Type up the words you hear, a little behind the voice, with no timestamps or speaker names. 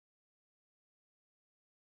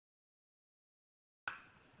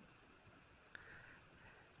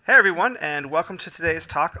Hey everyone, and welcome to today's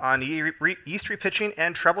talk on yeast repitching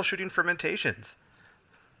and troubleshooting fermentations.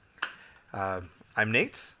 I'm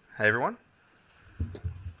Nate. Hi everyone,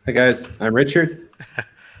 Hi guys, I'm Richard.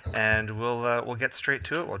 and we'll get straight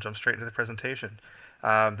to it. We'll jump straight into the presentation.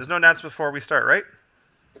 There's no announcement before we start, right?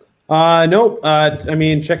 Nope.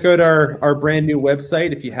 Check out our brand new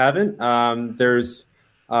website if you haven't. There's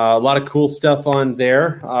a lot of cool stuff on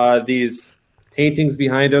there. These paintings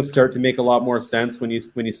behind us start to make a lot more sense when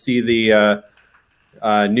you see the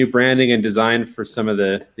new branding and design for some of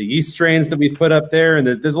the yeast strains that we've put up there. And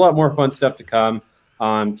there's a lot more fun stuff to come.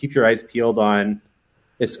 Keep your eyes peeled on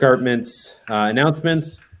Escarpment's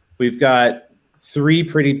announcements. We've got 3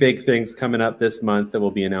 pretty big things coming up this month that we'll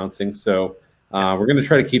be announcing. So we're going to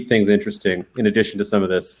try to keep things interesting in addition to some of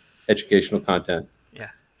this educational content.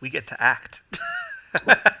 Yeah, we get to act.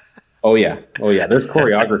 Oh yeah. There's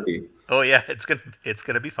choreography. Oh yeah, it's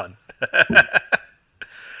gonna be fun.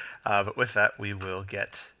 But with that, we will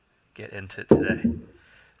get into it today.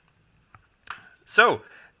 So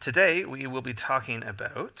today we will be talking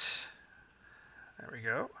about. There we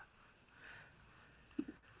go.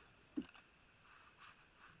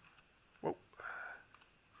 Whoa.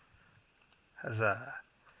 Huzzah.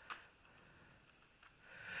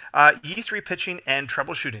 Yeast repitching and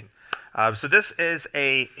troubleshooting. So this is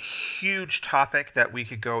a huge topic that we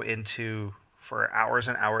could go into for hours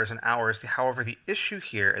and hours and hours. However, the issue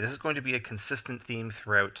here, and this is going to be a consistent theme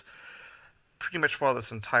throughout pretty much well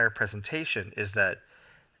this entire presentation, is that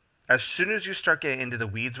as soon as you start getting into the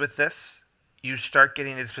weeds with this, you start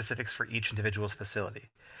getting into specifics for each individual's facility.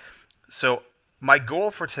 So my goal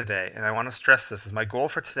for today, and I want to stress this, is my goal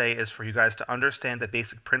for today is for you guys to understand the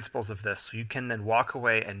basic principles of this so you can then walk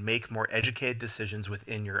away and make more educated decisions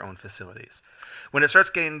within your own facilities. When it starts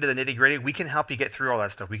getting into the nitty-gritty, we can help you get through all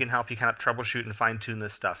that stuff. We can help you kind of troubleshoot and fine-tune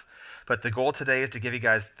this stuff. But the goal today is to give you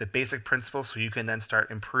guys the basic principles so you can then start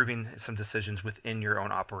improving some decisions within your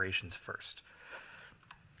own operations first.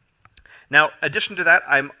 Now, addition to that,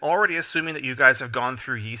 I'm already assuming that you guys have gone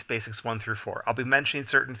through Yeast Basics 1 through 4. I'll be mentioning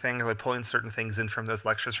certain things, I'll be pulling certain things in from those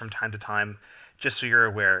lectures from time to time, just so you're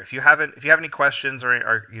aware. If you have any questions or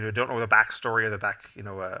don't know the backstory or the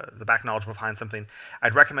back knowledge behind something,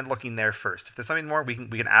 I'd recommend looking there first. If there's something more, we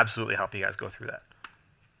can absolutely help you guys go through that.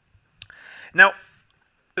 Now,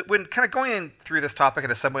 when kind of going in through this topic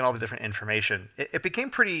and assembling all the different information, it became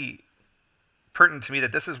pretty pertinent to me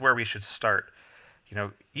that this is where we should start.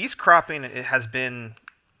 Yeast cropping, it has been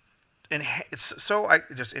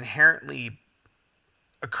just inherently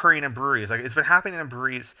occurring in breweries. Like, it's been happening in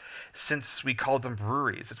breweries since we called them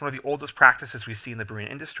breweries. It's one of the oldest practices we see in the brewing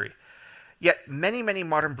industry. Yet many, many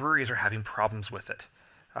modern breweries are having problems with it.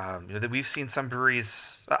 That we've seen some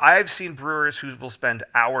breweries. I've seen brewers who will spend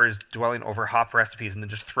hours dwelling over hop recipes and then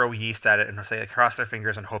just throw yeast at it and say, cross their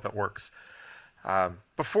fingers and hope it works.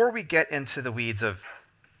 Before we get into the weeds of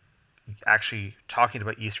actually talking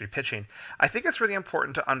about yeast repitching, I think it's really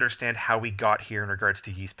important to understand how we got here in regards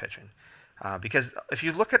to yeast pitching. Because if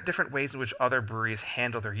you look at different ways in which other breweries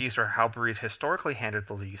handle their yeast or how breweries historically handled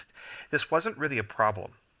the yeast, this wasn't really a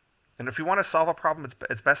problem. And if we want to solve a problem,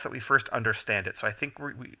 it's best that we first understand it. So I think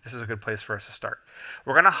this is a good place for us to start.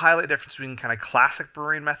 We're going to highlight the difference between kind of classic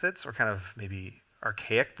brewing methods or kind of maybe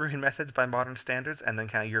archaic brewing methods by modern standards, and then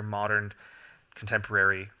kind of your modern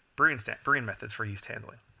contemporary brewing methods for yeast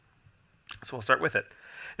handling. So we'll start with it.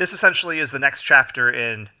 This essentially is the next chapter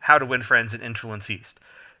in how to win friends and influence yeast.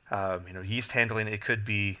 Yeast handling, it could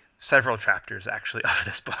be several chapters actually of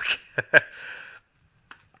this book.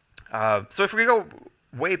 So if we go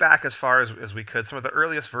way back as far as we could, some of the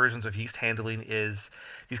earliest versions of yeast handling is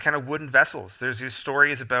these kind of wooden vessels. There's these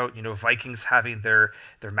stories about Vikings having their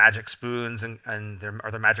magic spoons and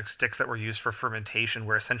their magic sticks that were used for fermentation,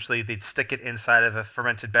 where essentially they'd stick it inside of a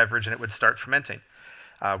fermented beverage and it would start fermenting.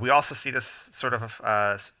 We also see this sort of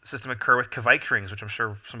system occur with kveik rings, which I'm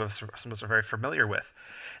sure some of us are very familiar with.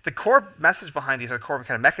 The core message behind these, or the core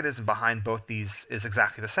kind of mechanism behind both these, is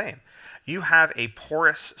exactly the same. You have a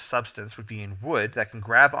porous substance, would be in wood, that can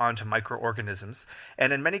grab onto microorganisms,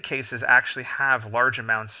 and in many cases actually have large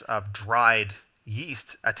amounts of dried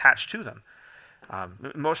yeast attached to them.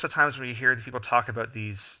 Most of the times when you hear people talk about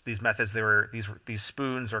these methods, these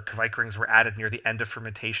spoons or kveik rings were added near the end of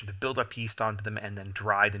fermentation to build up yeast onto them and then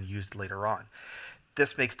dried and used later on.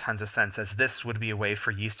 This makes tons of sense, as this would be a way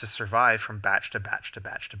for yeast to survive from batch to batch to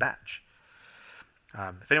batch to batch.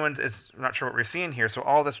 If anyone is not sure what we're seeing here, so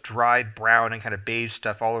all this dried brown and kind of beige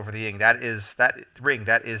stuff all over the ring,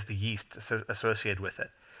 that is the yeast associated with it.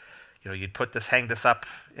 You'd hang this up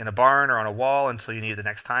in a barn or on a wall until you need it the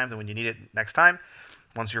next time. Then when you need it next time,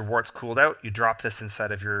 Once your wort's cooled out, you drop this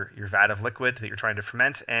inside of your vat of liquid that you're trying to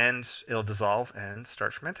ferment, and it'll dissolve and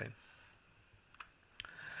start fermenting.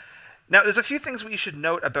 Now, there's a few things we should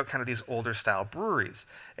note about kind of these older style breweries,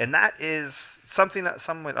 and that is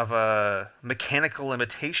somewhat of a mechanical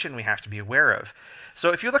limitation we have to be aware of.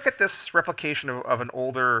 So if you look at this replication of an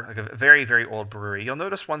older, like a very, very old brewery, you'll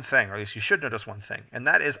notice one thing, or at least you should notice one thing, and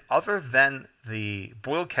that is other than the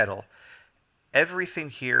boil kettle, everything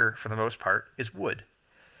here, for the most part, is wood.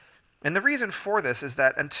 And the reason for this is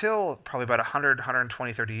that until probably about 100,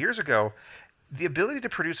 120, 30 years ago, the ability to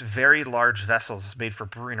produce very large vessels made for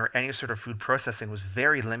brewing or any sort of food processing was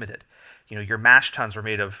very limited. Your mash tuns were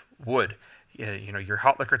made of wood. Your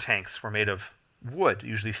hot liquor tanks were made of wood,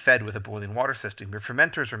 usually fed with a boiling water system. Your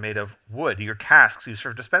fermenters are made of wood. Your casks used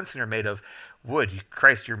for dispensing are made of wood.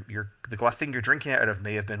 The thing you're drinking out of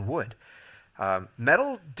may have been wood.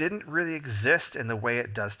 Metal didn't really exist in the way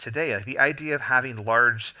it does today. Like the idea of having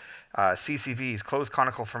large CCVs, closed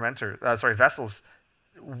conical vessels,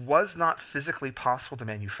 was not physically possible to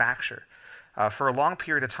manufacture. For a long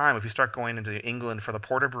period of time, if you start going into England for the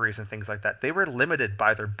porter breweries and things like that, they were limited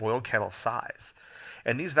by their boil kettle size.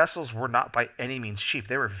 And these vessels were not by any means cheap.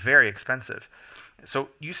 They were very expensive. So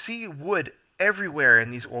you see wood everywhere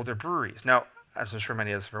in these older breweries. Now, as I'm sure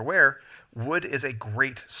many of us are aware, wood is a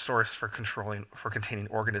great source for containing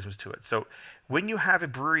organisms to it. So when you have a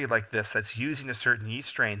brewery like this that's using a certain yeast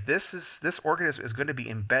strain, this organism is going to be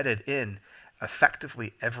embedded in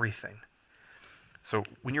effectively everything. So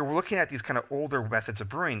when you're looking at these kind of older methods of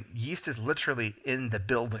brewing, yeast is literally in the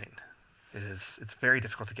building. It's very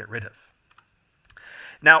difficult to get rid of.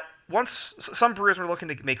 Now, once some brewers were looking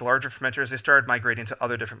to make larger fermenters, they started migrating to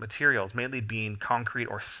other different materials, mainly being concrete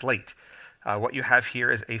or slate. What you have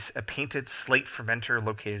here is a painted slate fermenter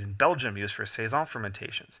located in Belgium, used for saison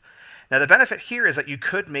fermentations. Now, the benefit here is that you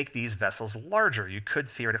could make these vessels larger. You could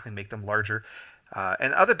theoretically make them larger. But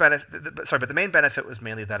the main benefit was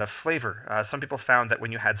mainly that of flavor. Some people found that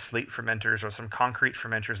when you had slate fermenters or some concrete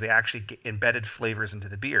fermenters, they actually embedded flavors into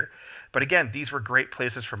the beer. But again, these were great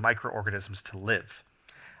places for microorganisms to live.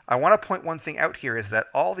 I want to point one thing out here is that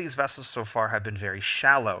all these vessels so far have been very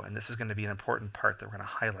shallow, and this is going to be an important part that we're going to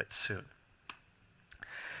highlight soon.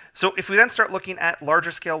 So if we then start looking at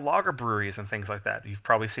larger scale lager breweries and things like that, you've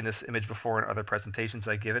probably seen this image before in other presentations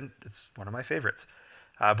I've given. It's one of my favorites.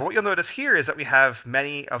 But what you'll notice here is that we have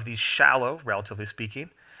many of these shallow, relatively speaking,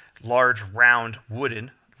 large, round,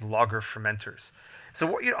 wooden lager fermenters. So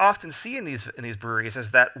what you often see in these breweries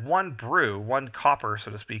is that one copper,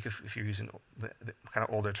 so to speak, if you're using the kind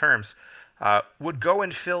of older terms, would go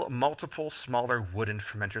and fill multiple smaller wooden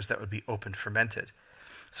fermenters that would be open fermented.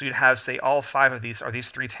 So you'd have, say, all 5 of these, or these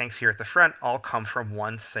 3 tanks here at the front, all come from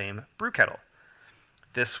one same brew kettle.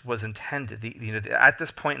 This was intended. At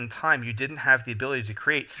this point in time, you didn't have the ability to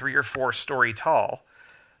create 3 or 4 story tall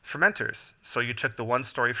fermenters. So you took the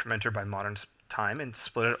 1-story fermenter by modern time and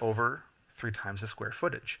split it over 3 times the square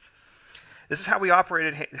footage. This is how we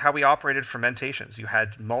operated fermentations. You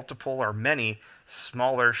had multiple or many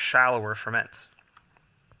smaller, shallower ferments.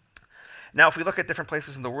 Now, if we look at different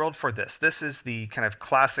places in the world for this is the kind of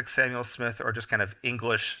classic Samuel Smith or just kind of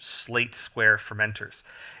English slate square fermenters.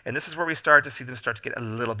 And this is where we start to see them start to get a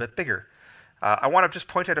little bit bigger. I want to just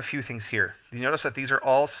point out a few things here. You notice that these are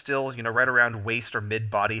all still, right around waist or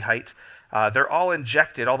mid-body height. They're all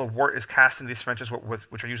injected. All the wort is cast into these fermenters,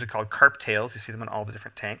 which are usually called carp tails. You see them in all the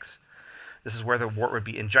different tanks. This is where the wort would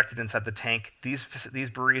be injected inside the tank. These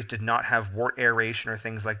breweries did not have wort aeration or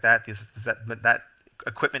things like that. That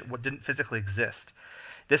equipment didn't physically exist.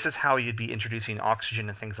 This is how you'd be introducing oxygen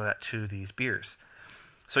and things like that to these beers.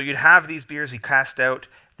 So you'd have these beers you cast out.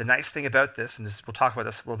 The nice thing about this, and we'll talk about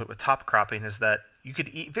this a little bit with top cropping, is that you could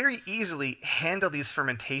very easily handle these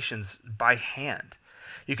fermentations by hand.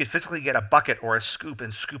 You could physically get a bucket or a scoop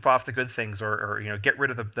and scoop off the good things, or get rid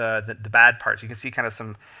of the bad parts. You can see kind of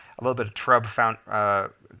a little bit of trub found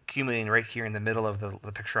accumulating right here in the middle of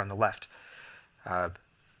the picture on the left.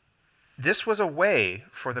 This was a way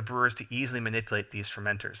for the brewers to easily manipulate these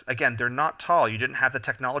fermenters. Again, they're not tall. You didn't have the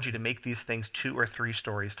technology to make these things 2 or 3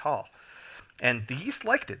 stories tall. And the yeast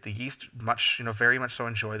liked it. The yeast very much so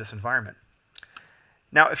enjoy this environment.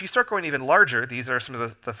 Now, if you start going even larger, these are some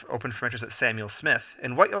of the open fermenters at Samuel Smith.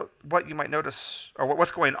 And what you might notice, or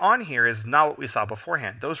what's going on here, is not what we saw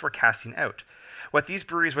beforehand. Those were casting out. What these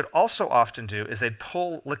breweries would also often do is they'd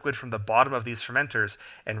pull liquid from the bottom of these fermenters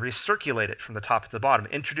and recirculate it from the top to the bottom,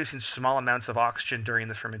 introducing small amounts of oxygen during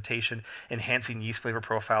the fermentation, enhancing yeast flavor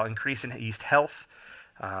profile, increasing yeast health,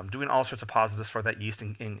 doing all sorts of positives for that yeast,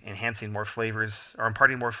 in enhancing more flavors or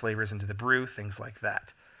imparting more flavors into the brew, things like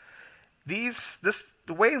that.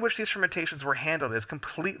 The way in which these fermentations were handled is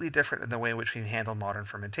completely different than the way in which we handle modern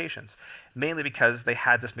fermentations, mainly because they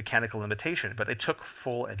had this mechanical limitation, but they took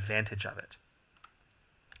full advantage of it.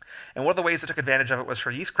 And one of the ways they took advantage of it was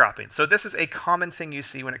for yeast cropping. So this is a common thing you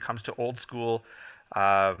see when it comes to old school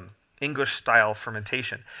English-style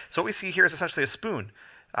fermentation. So what we see here is essentially a spoon.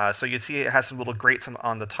 So you see it has some little grates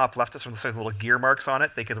on the top left, some little gear marks on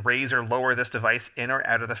it. They could raise or lower this device in or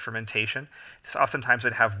out of the fermentation. So oftentimes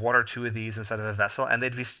they'd have one or two of these instead of a vessel, and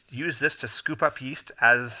they'd use this to scoop up yeast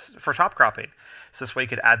for top cropping. So this way you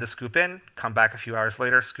could add the scoop in, come back a few hours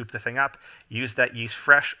later, scoop the thing up, use that yeast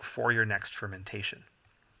fresh for your next fermentation,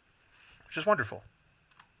 which is wonderful.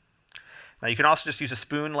 Now you can also just use a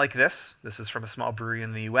spoon like this. This is from a small brewery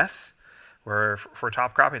in the US, where for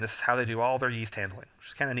top cropping, this is how they do all their yeast handling, which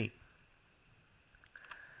is kind of neat.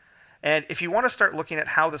 And if you want to start looking at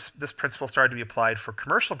how this principle started to be applied for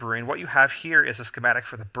commercial brewing, what you have here is a schematic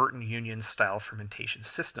for the Burton Union style fermentation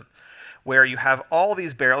system, where you have all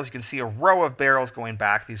these barrels. You can see a row of barrels going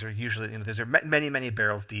back. These are usually, these are many, many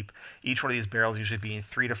barrels deep. Each one of these barrels usually being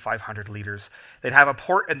 300 to 500 liters. They'd have a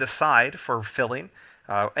port in the side for filling.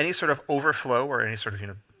 Any sort of overflow or any sort of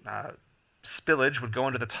spillage would go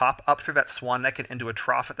into the top, up through that swan neck and into a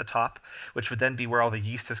trough at the top, which would then be where all the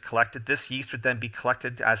yeast is collected. This yeast would then be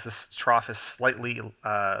collected as this trough is slightly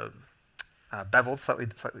beveled, slightly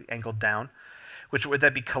angled down, which would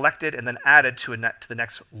then be collected and then added to the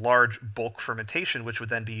next large bulk fermentation, which would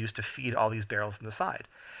then be used to feed all these barrels in the side.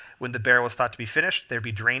 When the barrel was thought to be finished, there'd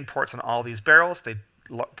be drain ports on all these barrels. They'd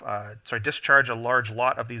discharge a large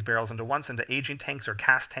lot of these barrels into aging tanks or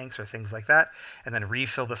cast tanks or things like that, and then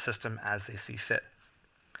refill the system as they see fit.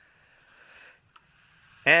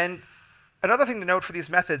 And another thing to note for these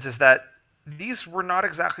methods is that these were not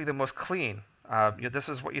exactly the most clean. This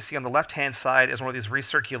is what you see on the left-hand side is one of these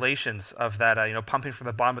recirculations of that, pumping from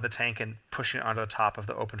the bottom of the tank and pushing it onto the top of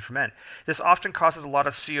the open ferment. This often causes a lot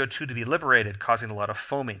of CO2 to be liberated, causing a lot of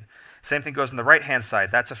foaming. Same thing goes on the right-hand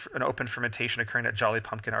side. That's an open fermentation occurring at Jolly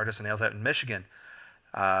Pumpkin Artisan Ales out in Michigan,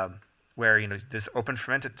 where this open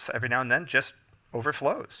ferment every now and then just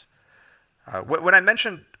overflows. When I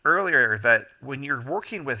mentioned earlier that when you're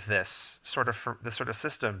working with this sort of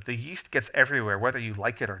system, the yeast gets everywhere, whether you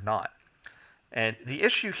like it or not. And the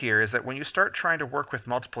issue here is that when you start trying to work with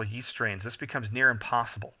multiple yeast strains, this becomes near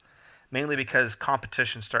impossible. Mainly because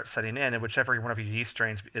competition starts setting in, and whichever one of your yeast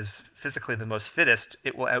strains is physically the most fittest,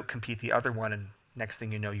 it will outcompete the other one, and next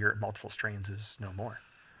thing you know, your multiple strains is no more.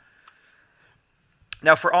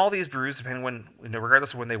 Now, for all these brews, depending when,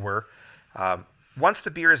 regardless of when they were, once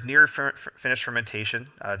the beer is near finished fermentation,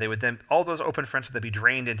 they would then all those open ferments would be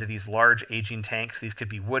drained into these large aging tanks. These could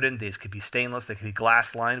be wooden, these could be stainless, they could be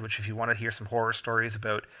glass lined. Which, if you want to hear some horror stories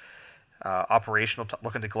about operational,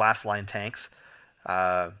 look into glass lined tanks.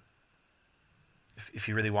 If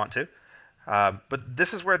you really want to. But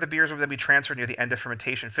this is where the beers would then be transferred near the end of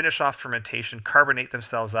fermentation, finish off fermentation, carbonate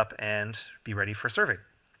themselves up, and be ready for serving.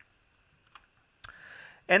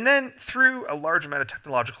 And then through a large amount of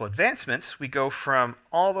technological advancements, we go from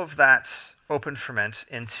all of that open ferment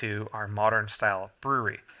into our modern style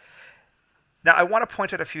brewery. Now, I want to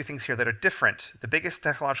point out a few things here that are different. The biggest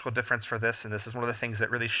technological difference for this, and this is one of the things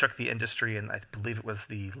that really shook the industry in, I believe it was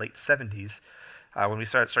the late 70s, when we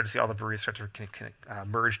started to see all the breweries start to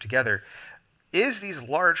merge together, is these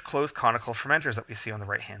large closed conical fermenters that we see on the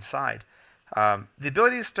right-hand side. The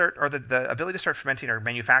ability to start fermenting or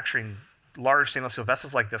manufacturing large stainless steel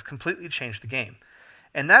vessels like this completely changed the game.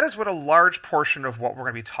 And that is what a large portion of what we're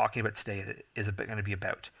going to be talking about today is going to be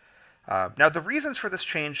about. Now, the reasons for this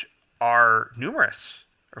change are numerous,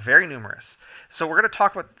 or very numerous. So we're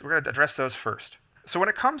going to address those first. So when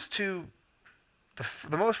it comes to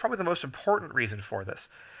probably the most important reason for this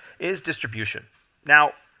is distribution.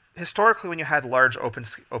 Now, historically, when you had large open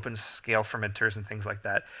scale fermenters and things like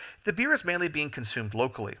that, the beer is mainly being consumed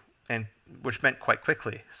locally, and which meant quite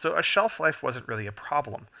quickly. So a shelf life wasn't really a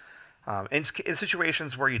problem. In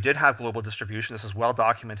situations where you did have global distribution, this is well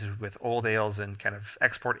documented with old ales and kind of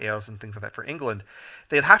export ales and things like that for England,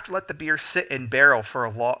 they'd have to let the beer sit in barrel for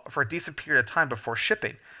a decent period of time before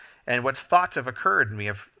shipping. And what's thought to have occurred, and we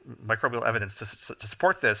have microbial evidence to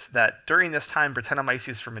support this, that during this time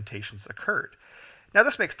Brettanomyces fermentations occurred. Now,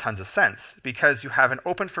 this makes tons of sense because you have an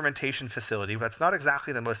open fermentation facility that's not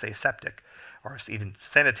exactly the most aseptic or even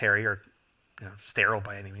sanitary or sterile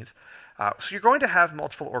by any means. So you're going to have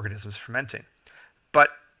multiple organisms fermenting. But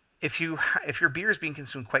if your beer is being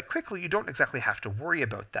consumed quite quickly, you don't exactly have to worry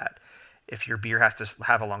about that. If your beer has to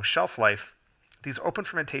have a long shelf life, these open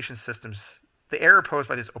fermentation systems, the error posed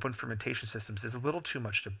by these open fermentation systems is a little too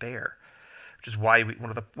much to bear, which is why one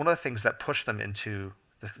of the things that pushed them into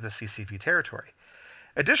the CCV territory.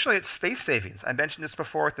 Additionally, it's space savings. I mentioned this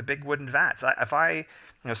before with the big wooden vats.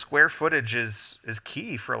 Square footage is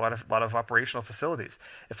key for a lot of operational facilities.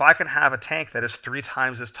 If I can have a tank that is 3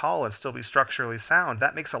 times as tall and still be structurally sound,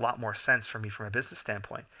 that makes a lot more sense for me from a business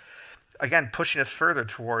standpoint. Again, pushing us further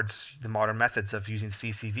towards the modern methods of using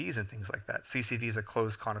CCVs and things like that. CCV is a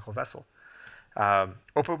closed conical vessel.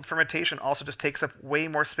 Open fermentation also just takes up way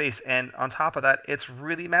more space, and on top of that, it's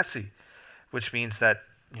really messy, which means that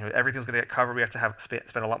everything's going to get covered. We have to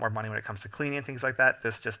spend a lot more money when it comes to cleaning and things like that.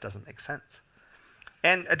 This just doesn't make sense.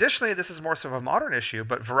 And additionally, this is more so of a modern issue,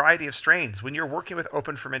 but variety of strains. When you're working with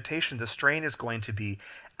open fermentation, the strain is going to be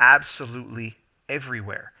absolutely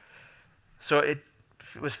everywhere. So it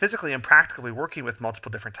was physically and practically working with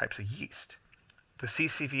multiple different types of yeast. The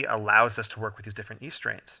CCV allows us to work with these different yeast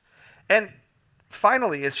strains. And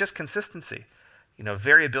finally, it's just consistency.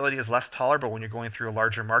 Variability is less tolerable when you're going through a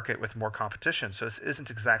larger market with more competition. So this isn't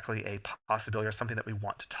exactly a possibility or something that we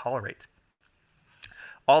want to tolerate.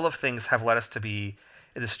 All of things have led us to be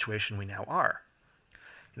in the situation we now are.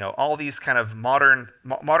 All these kind of modern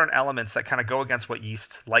elements that kind of go against what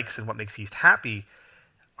yeast likes and what makes yeast happy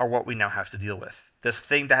are what we now have to deal with. This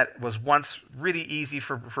thing that was once really easy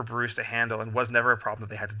for brewers to handle and was never a problem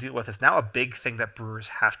that they had to deal with is now a big thing that brewers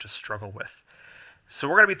have to struggle with. So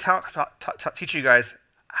we're going to be teaching you guys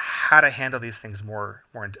how to handle these things more,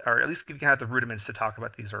 or at least give you kind of the rudiments to talk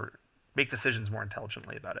about these or make decisions more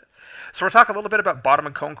intelligently about it. So we'll talk a little bit about bottom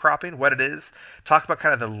and cone cropping, what it is, talk about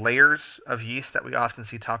kind of the layers of yeast that we often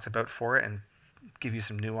see talked about for it, and give you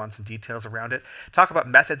some nuance and details around it. Talk about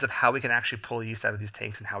methods of how we can actually pull yeast out of these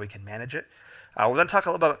tanks and how we can manage it. We'll then talk a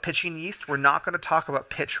little bit about pitching yeast. We're not going to talk about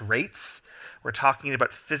pitch rates. We're talking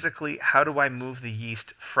about physically, how do I move the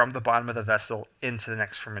yeast from the bottom of the vessel into the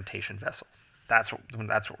next fermentation vessel? That's what we're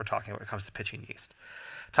talking about when it comes to pitching yeast.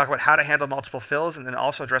 Talk about how to handle multiple fills, and then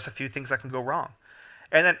also address a few things that can go wrong.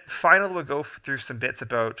 And then finally, we'll go through some bits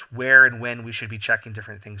about where and when we should be checking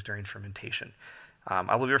different things during fermentation.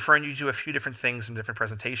 I will be referring you to a few different things in different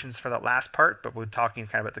presentations for that last part, but we're talking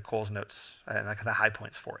kind of about the Coles notes and like the high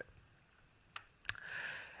points for it.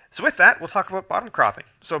 So with that, we'll talk about bottom cropping.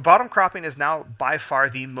 So bottom cropping is now by far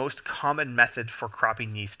the most common method for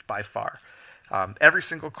cropping yeast by far. Every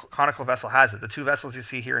single conical vessel has it. The 2 vessels you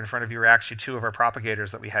see here in front of you are actually 2 of our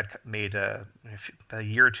propagators that we had made a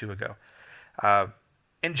year or 2 ago.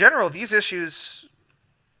 In general, these issues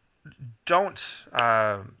don't,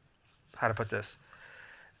 how to put this?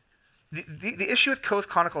 The issue with closed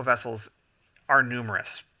conical vessels are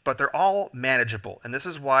numerous, but they're all manageable, and this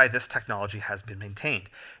is why this technology has been maintained.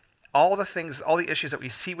 All the issues that we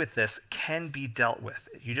see with this can be dealt with.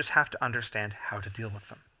 You just have to understand how to deal with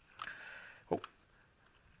them.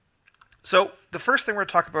 So the first thing we're going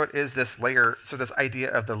to talk about is this layer, so this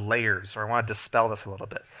idea of the layers, or I want to dispel this a little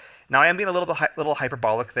bit. Now, I am being a little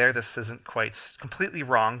hyperbolic there. This isn't quite completely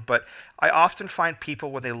wrong, but I often find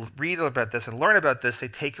people, when they read about this and learn about this, they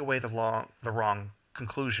take away the wrong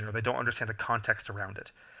conclusion, or they don't understand the context around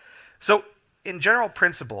it. So in general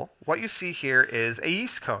principle, what you see here is a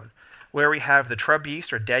yeast cone, where we have the trub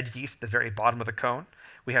yeast or dead yeast at the very bottom of the cone.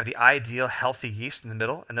 We have the ideal healthy yeast in the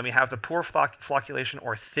middle, and then we have the poor flocculation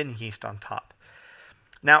or thin yeast on top.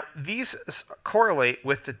 Now, these correlate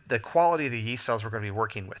with the quality of the yeast cells we're going to be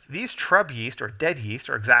working with. These trub yeast or dead yeast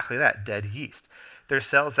are exactly that, dead yeast. They're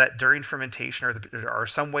cells that during fermentation or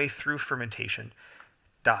some way through fermentation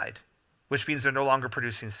died, which means they're no longer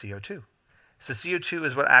producing CO2. So CO2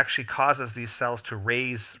 is what actually causes these cells to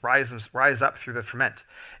rise up through the ferment.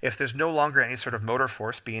 If there's no longer any sort of motor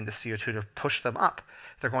force, being the CO2, to push them up,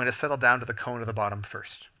 they're going to settle down to the cone at the bottom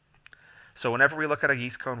first. So whenever we look at a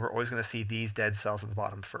yeast cone, we're always going to see these dead cells at the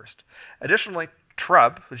bottom first. Additionally,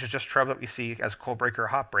 trub, which is just trub that we see as cold break or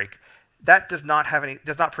hot break, that does not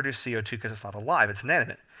produce CO2 because it's not alive, it's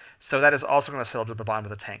inanimate. So that is also going to settle to the bottom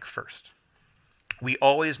of the tank first. We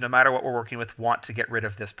always, no matter what we're working with, want to get rid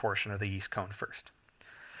of this portion of the yeast cone first.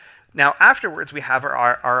 Now, afterwards, we have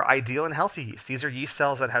our ideal and healthy yeast. These are yeast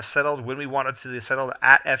cells that have settled when we wanted to. They settled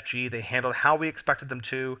at FG. They handled how we expected them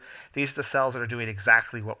to. These are the cells that are doing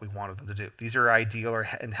exactly what we wanted them to do. These are ideal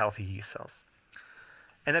and healthy yeast cells.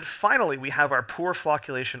 And then finally, we have our poor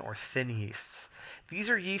flocculation or thin yeasts. These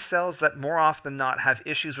are yeast cells that more often than not have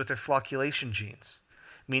issues with their flocculation genes,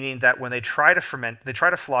 meaning that when they try to ferment, they try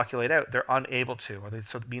to flocculate out, they're unable to,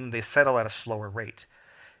 meaning they settle at a slower rate.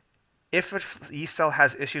 If a yeast cell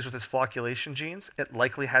has issues with its flocculation genes, it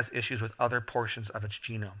likely has issues with other portions of its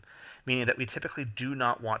genome, meaning that we typically do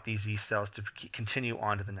not want these yeast cells to continue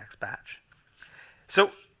on to the next batch.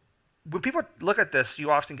 So when people look at this,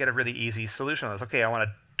 you often get a really easy solution on this. Okay, I want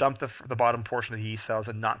to dump the bottom portion of the yeast cells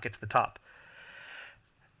and not get to the top.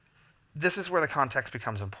 this is where the context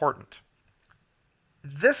becomes important.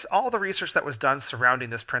 All the research that was done surrounding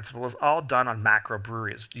this principle is all done on macro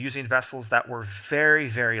breweries using vessels that were very,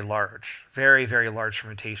 very large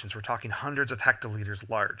fermentations. We're talking hundreds of hectoliters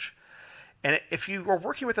large. And if you are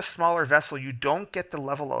working with a smaller vessel, you don't get the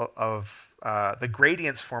level of the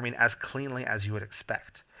gradients forming as cleanly as you would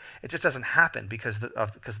expect. It just doesn't happen because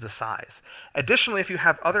of the size. Additionally, if you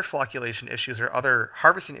have other flocculation issues or other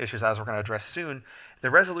harvesting issues, as we're going to address soon, the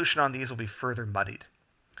resolution on these will be further muddied.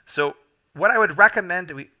 So what I would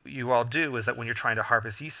recommend you all do is that when you're trying to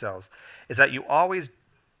harvest yeast cells, is that you always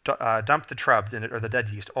dump the trub or the dead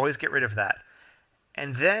yeast. Always get rid of that.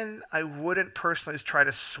 And then I wouldn't personally try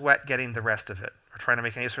to sweat getting the rest of it or trying to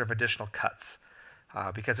make any sort of additional cuts.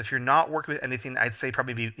 Because if you're not working with anything, I'd say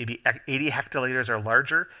probably maybe 80 hectoliters or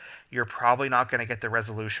larger, you're probably not going to get the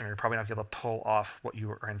resolution, or you're probably not going to be able to pull off what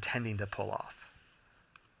you are intending to pull off.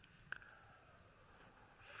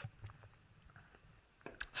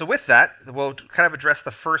 So with that, we'll kind of address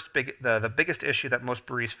the biggest issue that most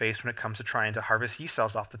breweries face when it comes to trying to harvest yeast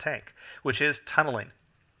cells off the tank, which is tunneling.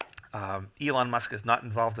 Elon Musk is not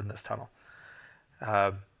involved in this tunnel.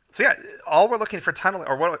 So yeah, all we're looking for tunneling,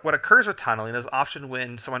 or what occurs with tunneling, is often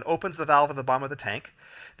when someone opens the valve at the bottom of the tank.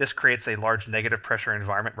 This creates a large negative pressure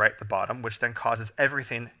environment right at the bottom, which then causes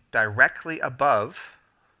everything directly above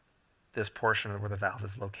this portion where the valve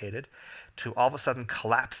is located to all of a sudden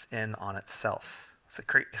collapse in on itself. So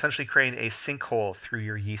essentially creating a sinkhole through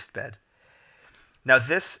your yeast bed. Now,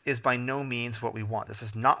 this is by no means what we want. This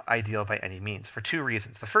is not ideal by any means for two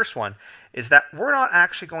reasons. The first one is that we're not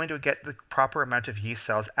actually going to get the proper amount of yeast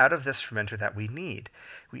cells out of this fermenter that we need.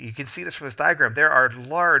 You can see this from this diagram. There are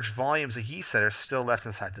large volumes of yeast that are still left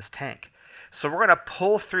inside this tank. So we're going to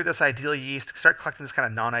pull through this ideal yeast, start collecting this kind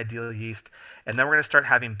of non-ideal yeast, and then we're going to start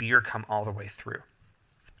having beer come all the way through.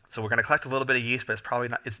 So we're going to collect a little bit of yeast, but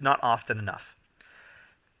it's not often enough.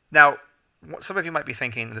 Now, some of you might be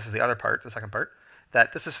thinking, this is the second part,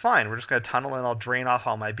 that this is fine. We're just going to tunnel and I'll drain off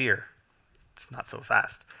all my beer. It's not so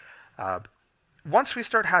fast. Once we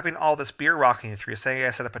start having all this beer rocking through, say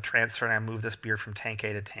I set up a transfer and I move this beer from tank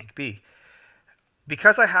A to tank B,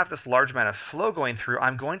 because I have this large amount of flow going through,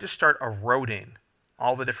 I'm going to start eroding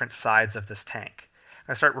all the different sides of this tank.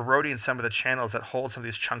 I start eroding some of the channels that hold some of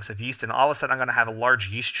these chunks of yeast, and all of a sudden I'm going to have a large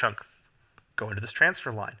yeast chunk go into this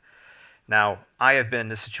transfer line. Now, I have been in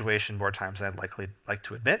this situation more times than I'd likely like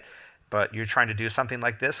to admit, but you're trying to do something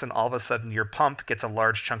like this, and all of a sudden your pump gets a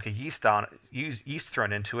large chunk of yeast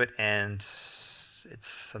thrown into it, and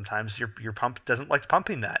sometimes your pump doesn't like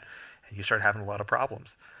pumping that, and you start having a lot of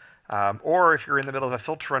problems. Or if you're in the middle of a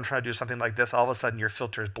filter run trying to do something like this, all of a sudden your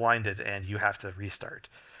filter is blinded and you have to restart.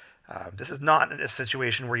 This is not a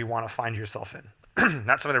situation where you want to find yourself in.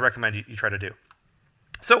 Not something I recommend you try to do.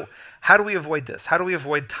 So how do we avoid this? How do we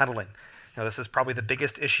avoid tunneling? This is probably the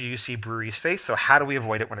biggest issue you see breweries face, so how do we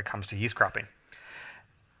avoid it when it comes to yeast cropping?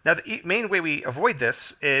 Now, the main way we avoid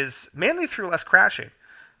this is mainly through less crashing.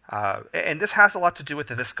 And this has a lot to do with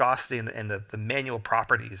the viscosity and the manual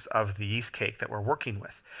properties of the yeast cake that we're working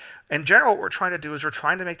with. In general, what we're trying to do is we're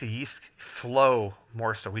trying to make the yeast flow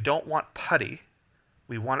more so. We don't want putty.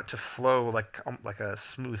 We want it to flow like a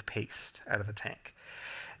smooth paste out of the tank.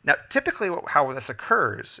 Now, typically, how this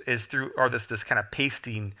occurs is through, or this kind of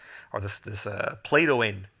pasting, or this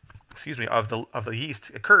Platoing, of the yeast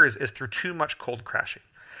occurs is through too much cold crashing.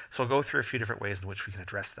 So we'll go through a few different ways in which we can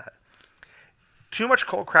address that. Too much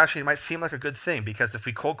cold crashing might seem like a good thing, because if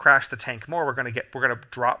we cold crash the tank more, we're going to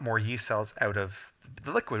drop more yeast cells out of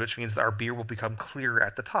the liquid, which means that our beer will become clearer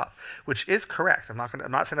at the top, which is correct. I'm not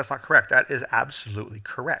saying that's not correct. That is absolutely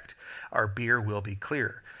correct. Our beer will be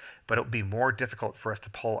clearer. But it'll be more difficult for us to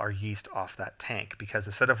pull our yeast off that tank, because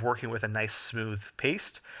instead of working with a nice smooth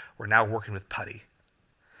paste, we're now working with putty.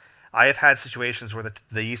 I have had situations where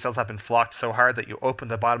the yeast cells have been flocked so hard that you open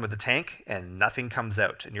the bottom of the tank and nothing comes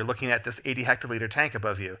out. And you're looking at this 80 hectoliter tank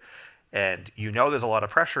above you, and there's a lot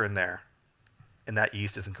of pressure in there, and that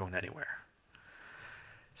yeast isn't going anywhere.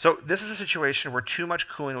 So this is a situation where too much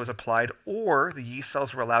cooling was applied, or the yeast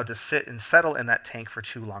cells were allowed to sit and settle in that tank for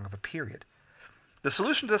too long of a period. The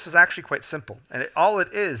solution to this is actually quite simple, and all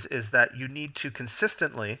it is that you need to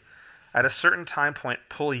consistently, at a certain time point,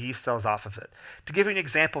 pull yeast cells off of it. To give you an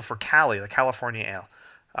example for Cali, the California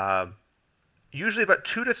ale, usually about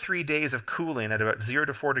 2 to 3 days of cooling at about 0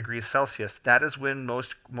 to 4 degrees Celsius, that is when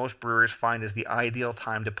most brewers find is the ideal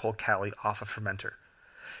time to pull Cali off a fermenter.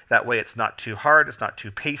 That way it's not too hard, it's not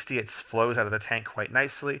too pasty, it flows out of the tank quite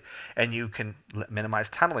nicely, and you can minimize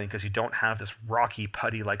tunneling because you don't have this rocky,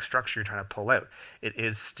 putty-like structure you're trying to pull out. It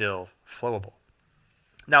is still flowable.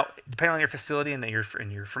 Now, depending on your facility and your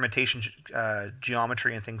fermentation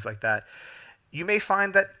geometry and things like that, you may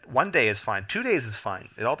find that 1 day is fine, 2 days is fine.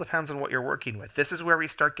 It all depends on what you're working with. This is where we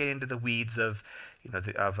start getting into the weeds of,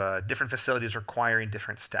 different facilities requiring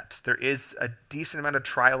different steps. There is a decent amount of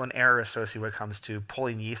trial and error associated when it comes to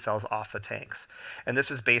pulling yeast cells off the tanks, and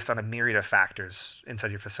this is based on a myriad of factors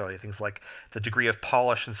inside your facility. Things like the degree of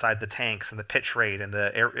polish inside the tanks and the pitch rate and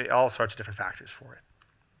the air, all sorts of different factors for it.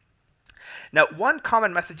 Now, one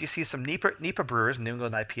common method you see some NEPA brewers, New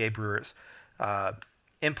England IPA brewers,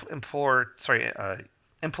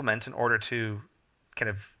 implement in order to kind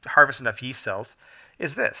of harvest enough yeast cells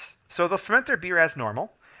is this. So they'll ferment their beer as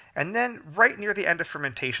normal, and then right near the end of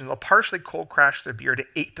fermentation, they'll partially cold crash their beer to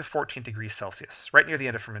 8 to 14 degrees Celsius, right near the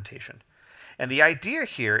end of fermentation. And the idea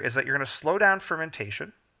here is that you're going to slow down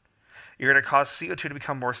fermentation, you're going to cause CO2 to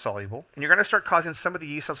become more soluble, and you're going to start causing some of the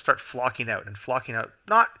yeast cells to start flocking out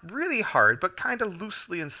not really hard, but kind of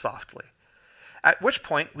loosely and softly. At which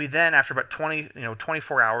point, we then, after about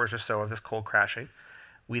 24 hours or so of this cold crashing,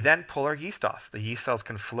 we then pull our yeast off. The yeast cells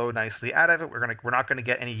can flow nicely out of it. We're not going to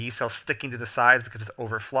get any yeast cells sticking to the sides because it's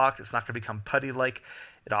overflocked. It's not going to become putty-like.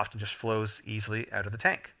 It often just flows easily out of the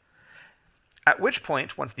tank. At which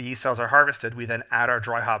point, once the yeast cells are harvested, we then add our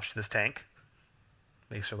dry hops to this tank.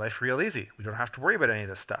 Makes our life real easy. We don't have to worry about any of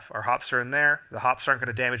this stuff. Our hops are in there. The hops aren't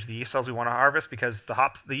going to damage the yeast cells we want to harvest because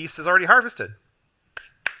the yeast is already harvested.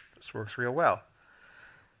 This works real well.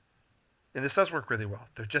 And this does work really well.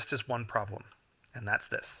 There just is one problem, and that's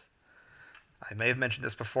this. I may have mentioned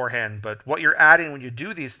this beforehand, but what you're adding when you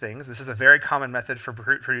do these things, this is a very common method for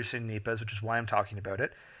producing NEPAs, which is why I'm talking about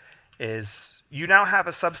it, is you now have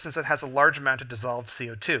a substance that has a large amount of dissolved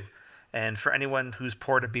CO2. And for anyone who's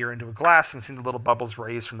poured a beer into a glass and seen the little bubbles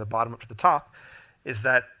raise from the bottom up to the top, is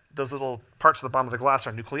that those little parts of the bottom of the glass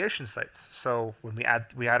are nucleation sites. So when we add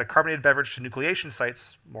a carbonated beverage to nucleation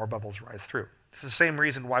sites, more bubbles rise through. This is the same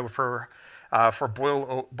reason why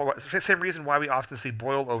same reason why we often see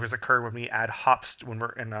boil overs occur when we add hops when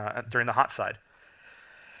we're during the hot side.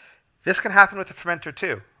 This can happen with the fermenter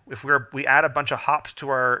too. If we add a bunch of hops to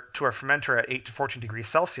our fermenter at 8 to 14 degrees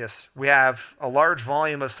Celsius, we have a large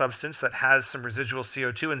volume of substance that has some residual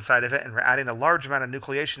CO2 inside of it, and we're adding a large amount of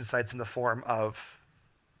nucleation sites in the form of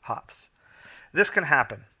hops. This can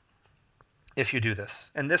happen if you do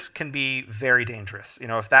this, and this can be very dangerous.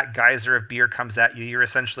 If that geyser of beer comes at you, you're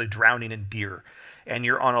essentially drowning in beer, and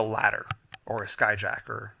you're on a ladder or a skyjack,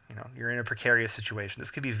 or you're in a precarious situation.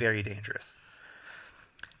 This can be very dangerous.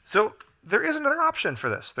 So there is another option for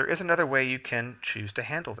this. There is another way you can choose to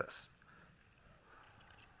handle this,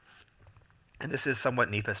 and this is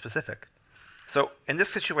somewhat NEPA specific. So in this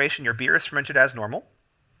situation, your beer is fermented as normal.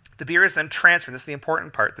 The beer is then transferred. This is the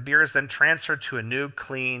important part. The beer is then transferred to a new,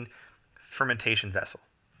 clean fermentation vessel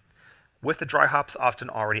with the dry hops often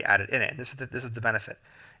already added in it. And this is the benefit,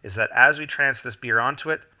 is that as we transfer this beer onto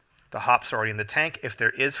it, the hops are already in the tank. If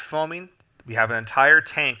there is foaming, we have an entire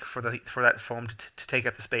tank for that foam to take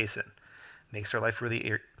up the space in. Makes our life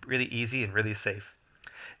really easy and really safe.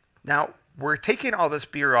 Now, we're taking all this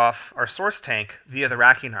beer off our source tank via the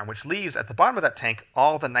racking arm, which leaves at the bottom of that tank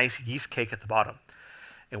all the nice yeast cake at the bottom.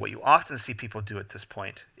 And what you often see people do at this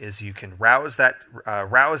point is you can rouse that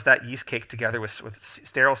yeast cake together with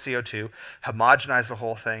sterile CO2, homogenize the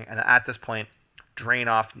whole thing, and at this point, drain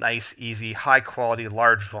off nice, easy, high-quality,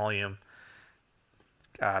 large volume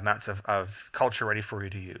amounts of culture ready for you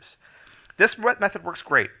to use. This method works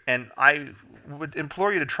great, and I would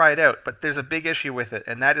implore you to try it out, but there's a big issue with it,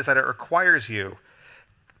 and that is that it requires you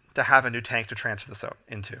to have a new tank to transfer this out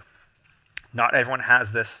into. Not everyone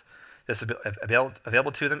has this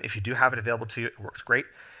available to them. If you do have it available to you, it works great.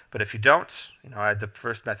 But if you don't, the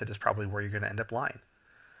first method is probably where you're going to end up lying.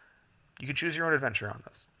 You can choose your own adventure on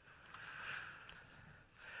this.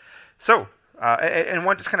 So, and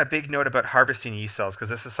one just kind of big note about harvesting yeast cells, because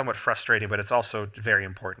this is somewhat frustrating, but it's also very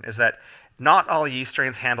important, is that not all yeast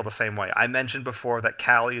strains handle the same way. I mentioned before that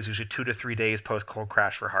Cali is usually 2 to 3 days post cold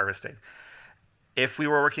crash for harvesting. If we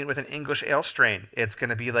were working with an English ale strain, it's going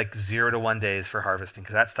to be like 0 to 1 days for harvesting,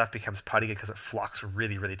 because that stuff becomes putty because it flocks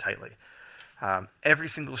really, really tightly. Every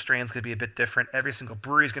single strain is going to be a bit different. Every single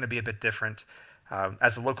brewery is going to be a bit different.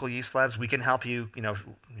 As the local yeast labs, we can help you,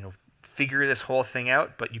 figure this whole thing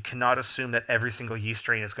out, but you cannot assume that every single yeast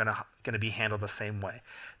strain is going to be handled the same way.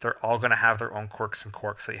 They're all going to have their own quirks and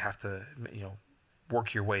corks that you have to,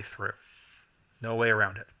 work your way through. No way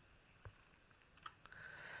around it.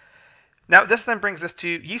 Now, this then brings us to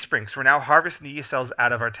yeast springs. We're now harvesting the yeast cells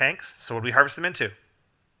out of our tanks. So what do we harvest them into?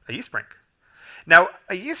 A yeast brink. Now,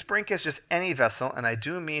 a yeast brink is just any vessel, and I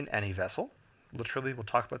do mean any vessel. Literally,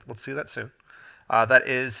 we'll see that soon. that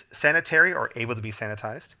is sanitary or able to be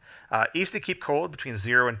sanitized, easy to keep cold between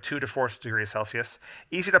 0 and 2 to 4 degrees Celsius,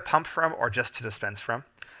 easy to pump from or just to dispense from,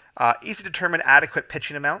 easy to determine adequate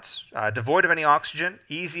pitching amounts, devoid of any oxygen,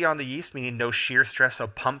 easy on the yeast, meaning no shear stress, so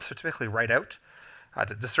pumps are typically right out.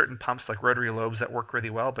 There's certain pumps like rotary lobes that work really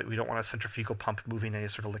well, but we don't want a centrifugal pump moving any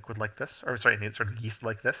sort of liquid like this, or sorry, any sort of yeast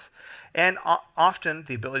like this. And often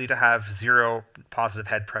the ability to have 0 positive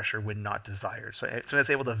head pressure when not desired. So it's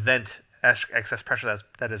able to vent excess pressure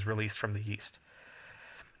that is released from the yeast.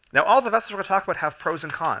 Now, all the vessels we're going to talk about have pros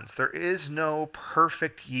and cons. There is no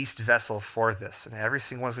perfect yeast vessel for this, and every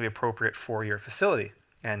single one is going to be appropriate for your facility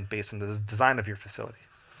and based on the design of your facility.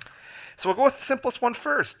 So we'll go with the simplest one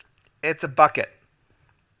first. It's a bucket.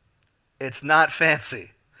 It's not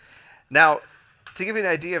fancy. Now, to give you an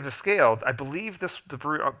idea of the scale, I believe the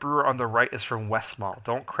brewer on the right is from Westmalle.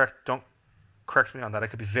 Don't correct me on that. I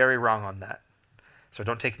could be very wrong on that. So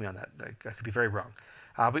don't take me on that. I could be very wrong.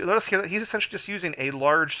 But you'll notice here that he's essentially just using a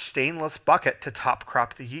large stainless bucket to top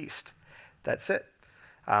crop the yeast. That's it.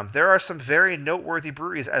 There are some very noteworthy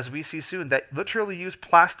breweries, as we see soon, that literally use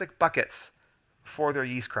plastic buckets for their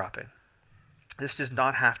yeast cropping. This does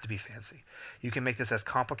not have to be fancy. You can make this as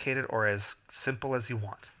complicated or as simple as you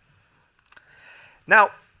want.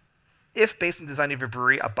 Now, if based on the design of your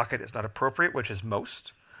brewery, a bucket is not appropriate, which is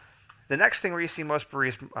most, the next thing where you see most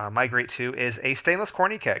breweries migrate to is a stainless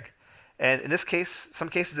corny keg. And in this case, some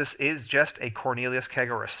cases this is just a Cornelius keg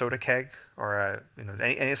or a soda keg or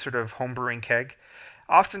any sort of home brewing keg.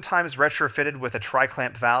 Oftentimes retrofitted with a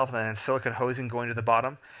tri-clamp valve and then silicone hosing going to the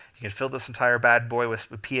bottom. You can fill this entire bad boy with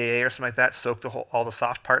PAA or something like that, soak all the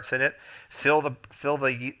soft parts in it, fill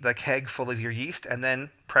the keg full of your yeast, and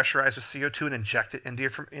then pressurize with CO2 and inject it into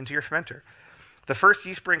your fermenter. The first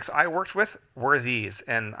yeast drinks I worked with were these,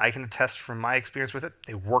 and I can attest from my experience with it,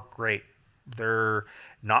 they work great. They're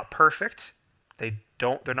not perfect.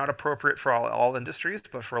 They're not appropriate for all industries,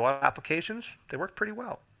 but for a lot of applications, they work pretty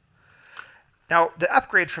well. Now, the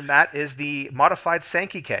upgrade from that is the modified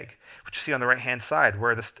Sankey keg, which you see on the right-hand side,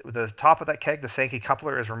 where the top of that keg, the Sankey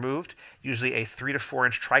coupler, is removed. Usually a 3 to 4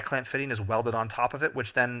 inch tri-clamp fitting is welded on top of it,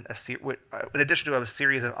 which then, in addition to a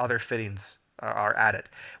series of other fittings, are added.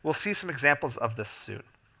 We'll see some examples of this soon.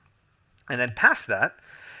 And then past that,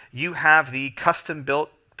 you have the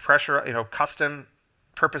custom-built custom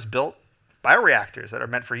purpose-built bioreactors that are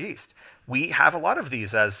meant for yeast. We have a lot of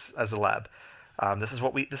these as a lab. This is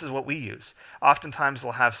what we use. Oftentimes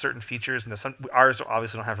they'll have certain features. Ours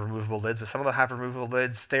obviously don't have removable lids, but some of them have removable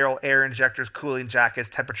lids, sterile air injectors, cooling jackets,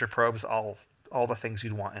 temperature probes, all the things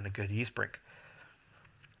you'd want in a good yeast brink.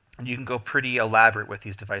 And you can go pretty elaborate with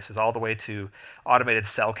these devices, all the way to automated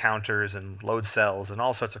cell counters and load cells and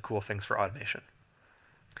all sorts of cool things for automation.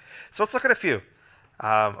 So let's look at a few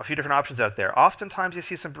different options out there. Oftentimes you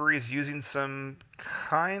see some breweries using some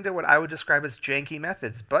kind of what I would describe as janky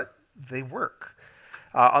methods, but they work.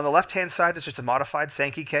 On the left-hand side is just a modified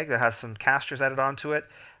Sankey keg that has some casters added onto it.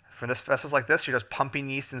 For vessels like this, you're just pumping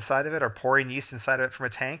yeast inside of it or pouring yeast inside of it from a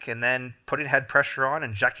tank and then putting head pressure on,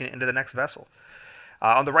 injecting it into the next vessel.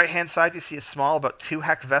 On the right-hand side, you see a small, about 2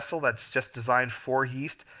 hec vessel that's just designed for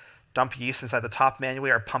yeast. Dump yeast inside the top manually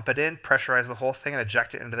or pump it in, pressurize the whole thing, and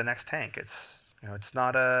eject it into the next tank. It's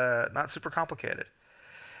not super complicated.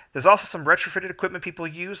 There's also some retrofitted equipment people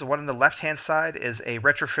use. The one on the left-hand side is a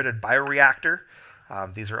retrofitted bioreactor.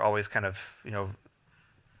 These are always kind of,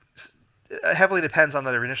 it heavily depends on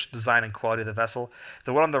the initial design and quality of the vessel.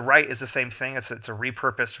 The one on the right is the same thing. It's a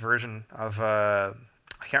repurposed version of, I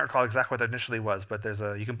can't recall exactly what it initially was, but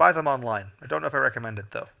you can buy them online. I don't know if I recommend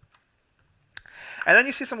it, though. And then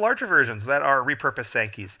you see some larger versions that are repurposed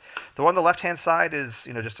Sankeys. The one on the left-hand side is,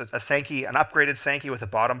 just a Sankey, an upgraded Sankey with a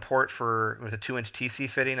bottom port with a 2-inch TC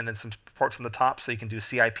fitting, and then some ports on the top so you can do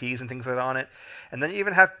CIPs and things like that on it. And then you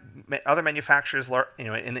even have other manufacturers,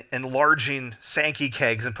 enlarging Sankey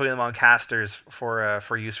kegs and putting them on casters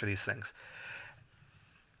for use for these things.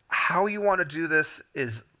 How you want to do this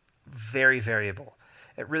is very variable.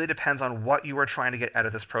 It really depends on what you are trying to get out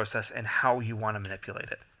of this process and how you want to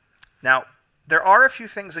manipulate it. Now, there are a few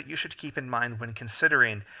things that you should keep in mind when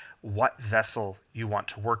considering what vessel you want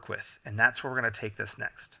to work with, and that's where we're going to take this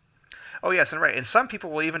next. Oh yes, and right, and some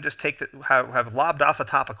people will even just have lobbed off the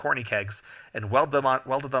top of corny kegs and welded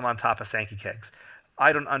them on top of Sankey kegs.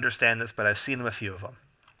 I don't understand this, but I've seen a few of them.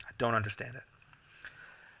 I don't understand it.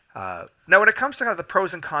 Now, when it comes to kind of the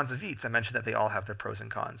pros and cons of yeast, I mentioned that they all have their pros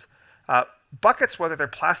and cons. Buckets, whether they're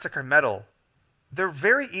plastic or metal, they're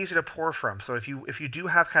very easy to pour from. So if you do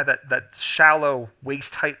have kind of that shallow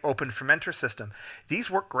waist height open fermenter system, these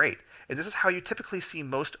work great. And this is how you typically see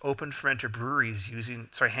most open fermenter breweries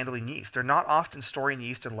handling yeast. They're not often storing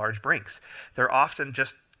yeast in large brinks. They're often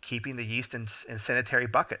just keeping the yeast in sanitary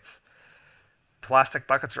buckets. Plastic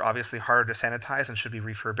buckets are obviously harder to sanitize and should be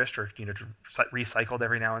refurbished or recycled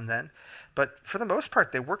every now and then. But for the most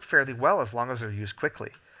part, they work fairly well as long as they're used quickly.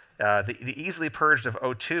 The easily purged of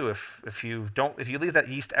O2, if you leave that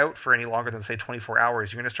yeast out for any longer than say 24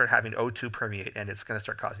 hours, you're going to start having O2 permeate, and it's going to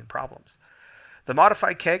start causing problems. The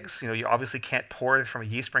modified kegs, you obviously can't pour from a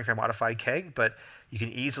yeast brink or a modified keg, but you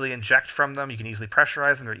can easily inject from them. You can easily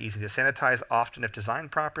pressurize them. They're easy to sanitize, often if designed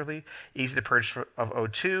properly. Easy to purge of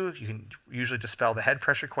O2. You can usually dispel the head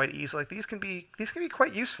pressure quite easily. These can be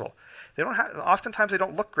quite useful. Oftentimes they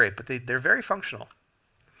don't look great, but they're very functional.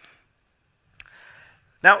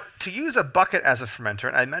 Now, to use a bucket as a fermenter,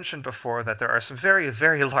 and I mentioned before that there are some very,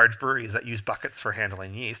 very large breweries that use buckets for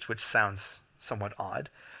handling yeast, which sounds somewhat odd,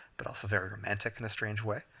 but also very romantic in a strange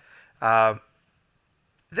way.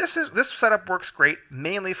 This setup works great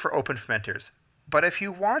mainly for open fermenters, but if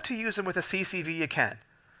you want to use them with a CCV, you can.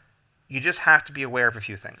 You just have to be aware of a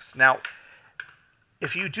few things. Now,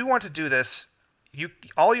 if you do want to do this,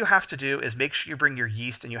 all you have to do is make sure you bring your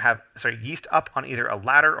yeast and yeast up on either a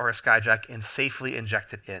ladder or a skyjack and safely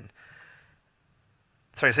inject it in.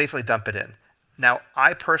 Safely dump it in. Now,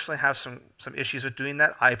 I personally have some issues with doing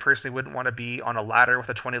that. I personally wouldn't want to be on a ladder with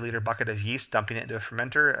a 20-liter bucket of yeast, dumping it into a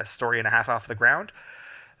fermenter, a story and a half off the ground.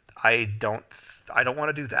 I don't want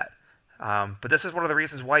to do that. But this is one of the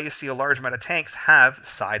reasons why you see a large amount of tanks have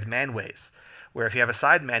side manways, where if you have a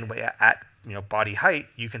side manway at body height,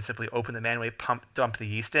 you can simply open the manway, dump the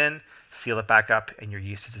yeast in, seal it back up, and your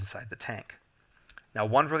yeast is inside the tank. Now,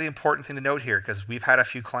 one really important thing to note here, because we've had a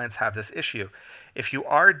few clients have this issue, if you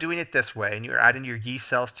are doing it this way and you're adding your yeast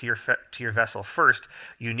cells to your vessel first,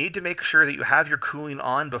 you need to make sure that you have your cooling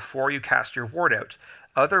on before you cast your wort out.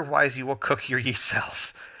 Otherwise, you will cook your yeast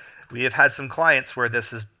cells. We have had some clients where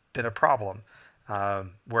this has been a problem,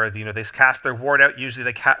 where they cast their wort out. Usually,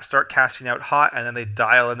 they start casting out hot, and then they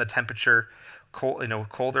dial in the temperature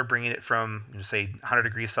colder, bringing it from say 100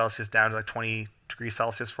 degrees Celsius down to like 20 degrees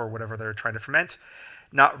Celsius for whatever they're trying to ferment,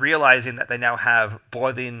 not realizing that they now have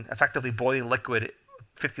effectively boiling liquid,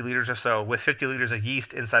 50 liters or so, with 50 liters of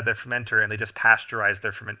yeast inside their fermenter, and they just pasteurize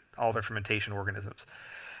all their fermentation organisms.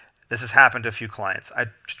 This has happened to a few clients. I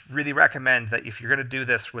really recommend that if you're going to do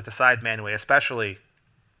this with a side manway, especially,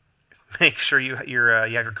 make sure you have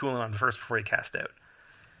your coolant on first before you cast out.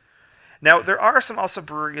 Now, there are some also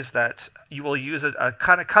breweries that you will use a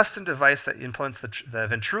kind of custom device that implements the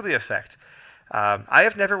Venturi effect. I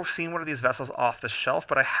have never seen one of these vessels off the shelf,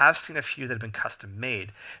 but I have seen a few that have been custom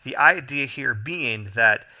made. The idea here being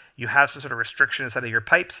that you have some sort of restriction inside of your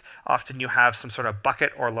pipes. Often you have some sort of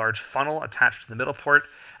bucket or large funnel attached to the middle port,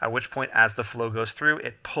 at which point, as the flow goes through,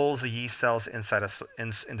 it pulls the yeast cells into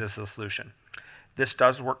the solution. This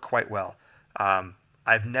does work quite well.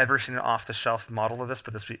 I've never seen an off-the-shelf model of this,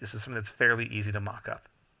 but this is something that's fairly easy to mock up.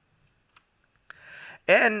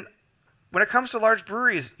 And when it comes to large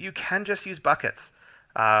breweries, you can just use buckets.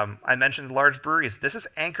 I mentioned large breweries. This is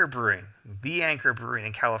Anchor Brewing, the Anchor Brewing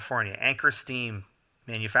in California, Anchor Steam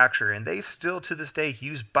manufacturer, and they still to this day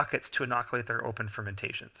use buckets to inoculate their open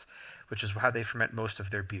fermentations, which is how they ferment most of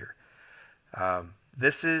their beer.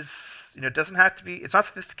 This is, it doesn't have to be, it's not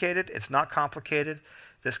sophisticated, it's not complicated.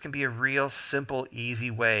 This can be a real simple, easy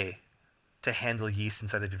way to handle yeast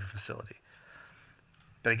inside of your facility.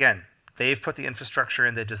 But again, they've put the infrastructure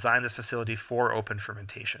in, they designed this facility for open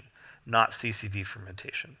fermentation, not CCV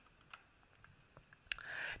fermentation.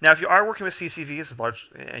 Now, if you are working with CCVs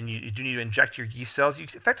and you do need to inject your yeast cells, you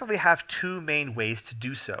effectively have two main ways to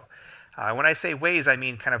do so. When I say ways, I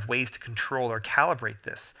mean kind of ways to control or calibrate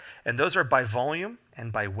this. And those are by volume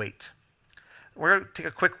and by weight. We're going to take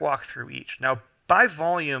a quick walk through each. Now, by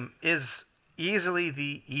volume is easily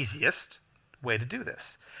the easiest way to do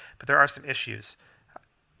this, but there are some issues.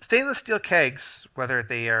 Stainless steel kegs, whether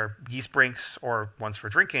they are yeast brinks or ones for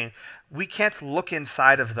drinking, we can't look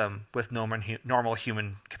inside of them with normal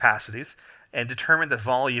human capacities and determine the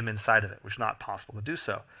volume inside of it, which is not possible to do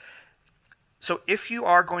so. So if you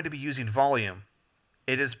are going to be using volume,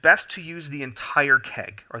 it is best to use the entire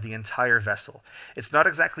keg or the entire vessel. It's not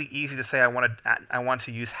exactly easy to say I want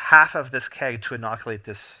to use half of this keg to inoculate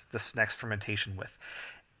this next fermentation with.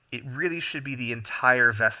 It really should be the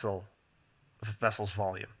entire vessel's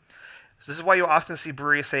volume. So this is why you often see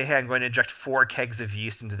breweries say, hey, I'm going to inject 4 kegs of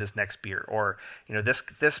yeast into this next beer. Or,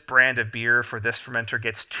 this brand of beer for this fermenter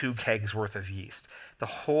gets 2 kegs worth of yeast. The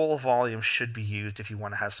whole volume should be used if you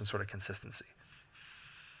want to have some sort of consistency.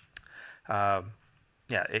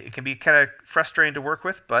 Yeah, it can be kind of frustrating to work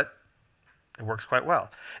with, but it works quite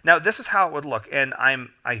well. Now, this is how it would look, and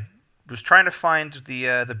I was trying to find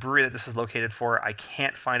the brewery that this is located for. I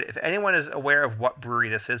can't find it. If anyone is aware of what brewery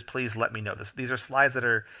this is, please let me know. These are slides that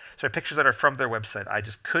are pictures that are from their website. I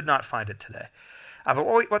just could not find it today. But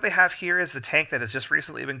what they have here is the tank that has just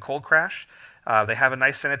recently been cold crashed. They have a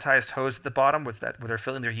nice sanitized hose at the bottom where they're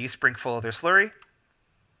filling their yeast spring full of their slurry.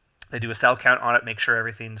 They do a cell count on it, make sure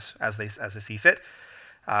everything's as they see fit.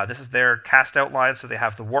 This is their cast outline, so they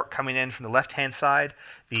have the wort coming in from the left-hand side,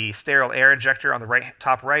 the sterile air injector on the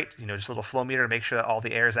top right, just a little flow meter to make sure that all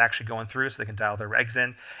the air is actually going through so they can dial their regs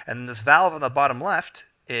in. And then this valve on the bottom left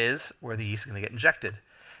is where the yeast is going to get injected.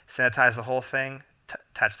 Sanitize the whole thing,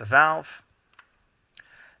 attach the valve,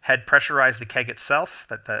 head pressurize the keg itself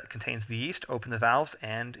that contains the yeast, open the valves,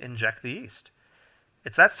 and inject the yeast.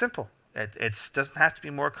 It's that simple. It doesn't have to be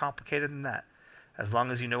more complicated than that. As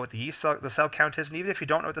long as you know what the cell count is, and even if you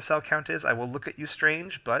don't know what the cell count is, I will look at you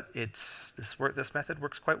strange, but this method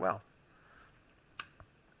works quite well.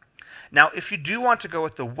 Now, if you do want to go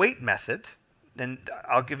with the weight method, then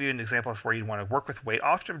I'll give you an example of where you want to work with weight.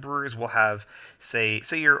 Often brewers will have, say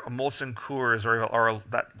your Molson Coors or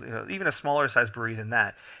even a smaller size brewery than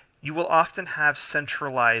that. You will often have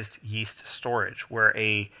centralized yeast storage, where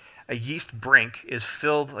a yeast brink is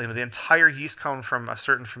filled, the entire yeast cone from a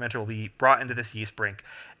certain fermenter will be brought into this yeast brink,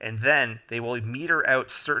 and then they will meter out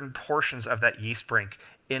certain portions of that yeast brink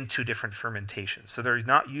into different fermentations. So they're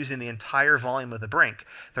not using the entire volume of the brink,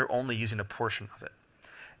 they're only using a portion of it.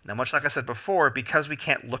 Now, much like I said before, because we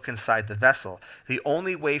can't look inside the vessel, the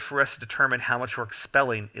only way for us to determine how much we're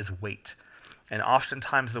expelling is weight. And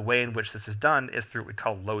oftentimes the way in which this is done is through what we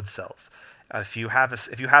call load cells. If you have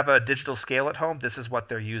a digital scale at home, this is what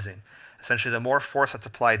they're using. Essentially, the more force that's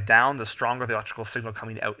applied down, the stronger the electrical signal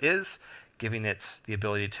coming out is, giving it the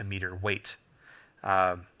ability to meter weight.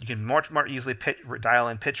 You can much more easily dial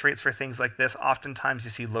in pitch rates for things like this. Oftentimes, you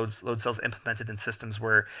see load cells implemented in systems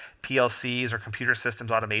where PLCs or computer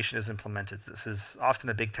systems automation is implemented. This is often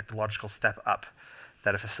a big technological step up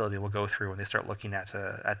that a facility will go through when they start looking at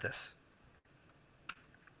this.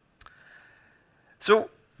 So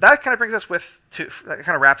that kind of brings us that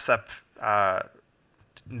kind of wraps up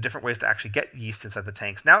different ways to actually get yeast inside the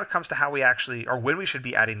tanks. Now it comes to how we actually, or when we should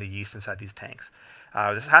be adding the yeast inside these tanks.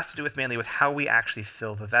 This has to do mainly with how we actually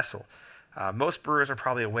fill the vessel. Most brewers are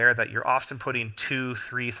probably aware that you're often putting 2,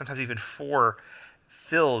 3, sometimes even 4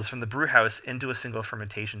 fills from the brew house into a single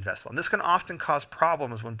fermentation vessel. And this can often cause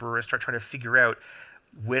problems when brewers start trying to figure out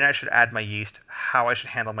when I should add my yeast, how I should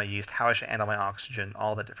handle my yeast, how I should handle my oxygen,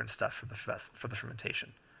 all the different stuff for the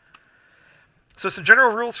fermentation. So some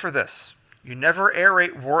general rules for this. You never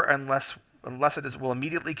aerate wort unless it will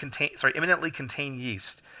imminently contain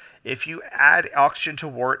yeast. If you add oxygen to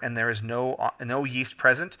wort and there is no yeast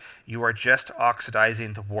present, you are just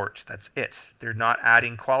oxidizing the wort. That's it. They're not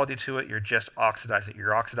adding quality to it. You're just oxidizing it.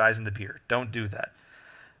 You're oxidizing the beer. Don't do that.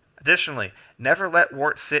 Additionally, never let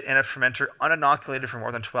wort sit in a fermenter uninoculated for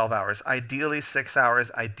more than 12 hours. Ideally 6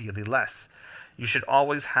 hours, ideally less. You should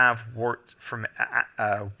always have wort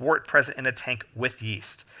present in a tank with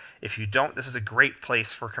yeast. If you don't, this is a great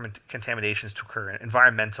place for contaminations to occur,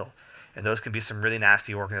 environmental. And those can be some really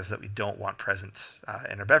nasty organisms that we don't want present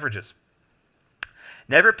in our beverages.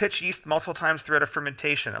 Never pitch yeast multiple times throughout a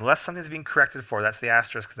fermentation unless something's being corrected for. That's the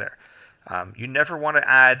asterisk there. You never want to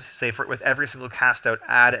add, with every single cast out,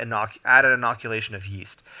 add an inoculation of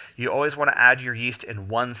yeast. You always want to add your yeast in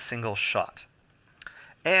one single shot.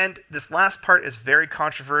 And this last part is very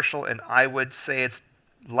controversial, and I would say it's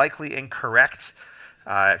likely incorrect.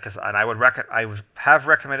 I have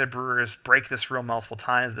recommended brewers break this rule multiple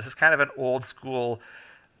times. This is kind of an old school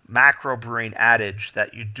macro brewing adage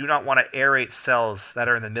that you do not want to aerate cells that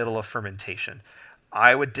are in the middle of fermentation.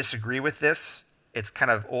 I would disagree with this. It's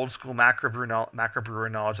kind of old school macro brewer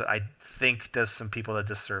knowledge that I think does some people a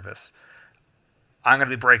disservice. I'm going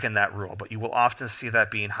to be breaking that rule, but you will often see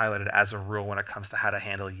that being highlighted as a rule when it comes to how to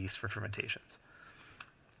handle yeast for fermentations.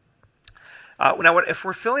 Now, if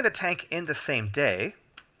we're filling a tank in the same day,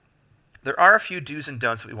 there are a few do's and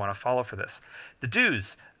don'ts that we want to follow for this. The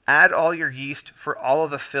do's: add all your yeast for all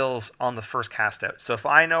of the fills on the first cast out. So if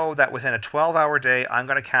I know that within a 12-hour day, I'm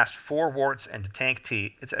going to cast 4 worts into tank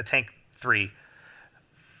 3,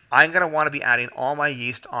 I'm going to want to be adding all my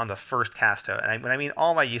yeast on the first cast out. And when I mean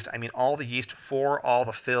all my yeast, I mean all the yeast for all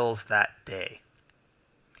the fills that day.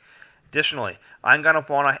 Additionally, I'm going to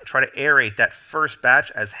want to try to aerate that first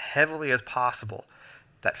batch as heavily as possible,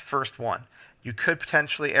 that first one. You could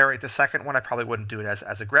potentially aerate the second one. I probably wouldn't do it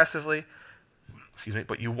as aggressively,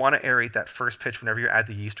 but you want to aerate that first pitch whenever you add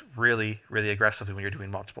the yeast really, really aggressively when you're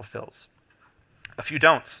doing multiple fills. A few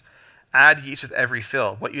don'ts. Add yeast with every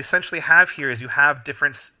fill. What you essentially have here is you have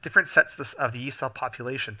different sets of the yeast cell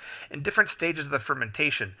population in different stages of the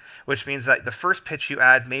fermentation, which means that the first pitch you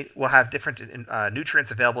add will have different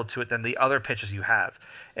nutrients available to it than the other pitches you have.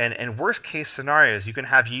 And in worst case scenarios, you can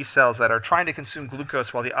have yeast cells that are trying to consume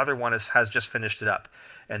glucose while the other one has just finished it up,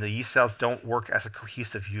 and the yeast cells don't work as a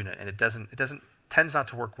cohesive unit, and it tends not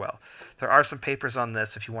to work well. There are some papers on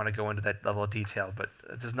this if you want to go into that level of detail, but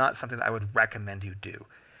it is not something that I would recommend you do.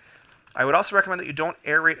 I would also recommend that you don't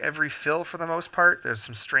aerate every fill for the most part. There's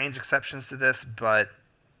some strange exceptions to this, but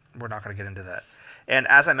we're not going to get into that. And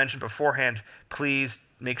as I mentioned beforehand, please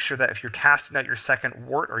make sure that if you're casting out your second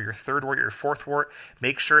wort or your third wort or your fourth wort,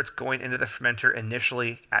 make sure it's going into the fermenter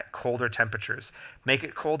initially at colder temperatures. Make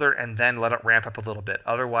it colder and then let it ramp up a little bit.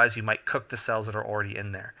 Otherwise, you might cook the cells that are already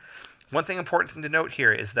in there. One important thing to note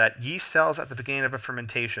here is that yeast cells at the beginning of a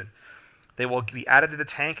fermentation, they will be added to the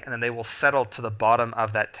tank and then they will settle to the bottom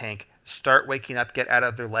of that tank, start waking up, get out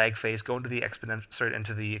of their lag phase, go into the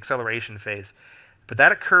into the acceleration phase. But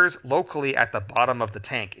that occurs locally at the bottom of the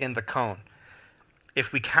tank in the cone.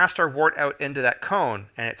 If we cast our wort out into that cone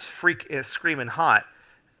and it's screaming hot,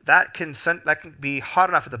 that can be hot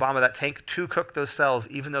enough at the bottom of that tank to cook those cells,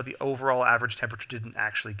 even though the overall average temperature didn't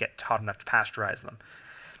actually get hot enough to pasteurize them.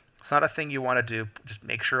 It's not a thing you want to do. Just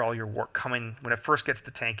make sure all your wort coming when it first gets to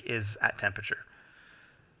the tank is at temperature.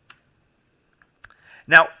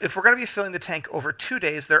 Now, if we're going to be filling the tank over 2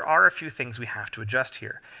 days, there are a few things we have to adjust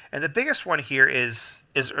here. And the biggest one here is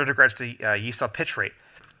in regards to yeast cell pitch rate.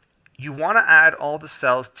 You want to add all the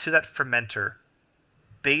cells to that fermenter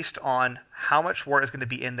based on how much wort is going to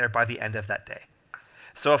be in there by the end of that day.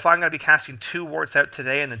 So if I'm going to be casting 2 worts out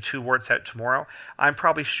today and then 2 worts out tomorrow, I'm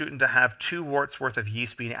probably shooting to have 2 worts worth of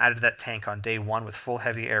yeast being added to that tank on day 1 with full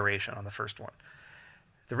heavy aeration on the first one.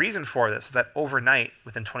 The reason for this is that overnight,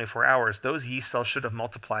 within 24 hours, those yeast cells should have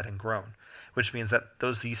multiplied and grown, which means that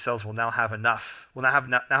those yeast cells will now have enough. Now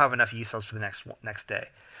have enough yeast cells for the next day.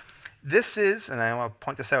 This is, and I want to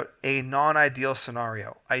point this out, a non-ideal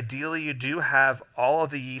scenario. Ideally, you do have all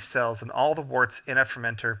of the yeast cells and all the worts in a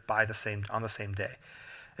fermenter on the same day.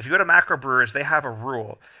 If you go to macro brewers, they have a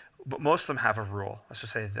rule, but most of them have a rule. Let's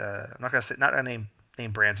just say I'm not going to say not a name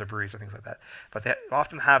brands or breweries or things like that, but they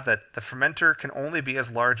often have that the fermenter can only be as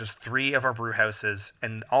large as 3 of our brew houses,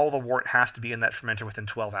 and all the wort has to be in that fermenter within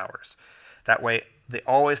 12 hours. That way, they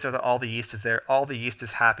always know that all the yeast is there, all the yeast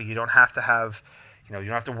is happy. You don't have to have, you don't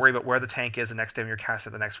have to worry about where the tank is the next time you're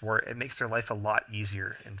casting the next wort. It makes their life a lot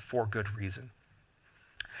easier, and for good reason.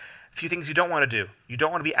 A few things you don't want to do. You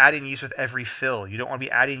don't want to be adding yeast with every fill. You don't want to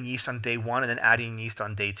be adding yeast on day 1 and then adding yeast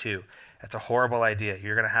on day 2. That's a horrible idea.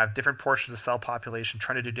 You're going to have different portions of the cell population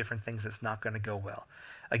trying to do different things. It's not going to go well.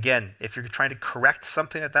 Again, if you're trying to correct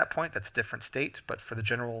something at that point, that's a different state. But for the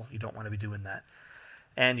general, you don't want to be doing that.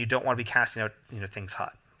 And you don't want to be casting out things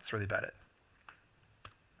hot. That's really about it.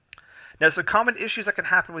 Now, some common issues that can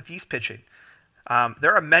happen with yeast pitching.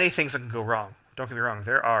 There are many things that can go wrong. Don't get me wrong.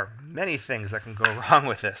 There are many things that can go wrong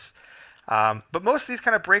with this. But most of these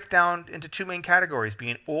kind of break down into 2 main categories,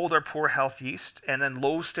 being old or poor health yeast, and then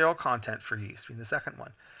low sterile content for yeast, being the second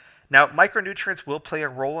one. Now, micronutrients will play a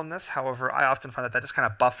role in this. However, I often find that just kind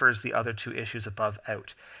of buffers the other 2 issues above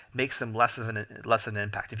out, makes them less of an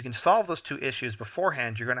impact. If you can solve those 2 issues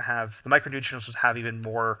beforehand, you're going to have the micronutrients will have even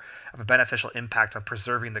more of a beneficial impact on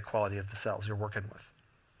preserving the quality of the cells you're working with.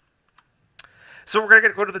 So we're going to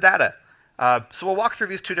go to the data. So we'll walk through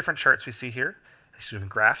these 2 different charts we see here, these 2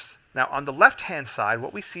 different graphs. Now, on the left-hand side,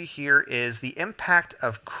 what we see here is the impact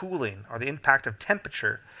of cooling, or the impact of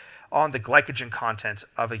temperature, on the glycogen content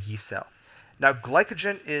of a yeast cell. Now,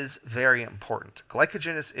 glycogen is very important.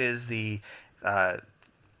 Glycogen is the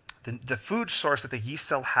food source that the yeast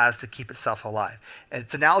cell has to keep itself alive, and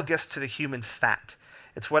it's analogous to the human's fat.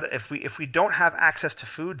 It's what if we don't have access to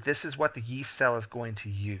food, this is what the yeast cell is going to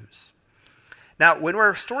use. Now, when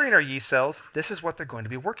we're storing our yeast cells, this is what they're going to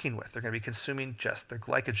be working with. They're going to be consuming just their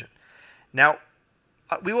glycogen. Now,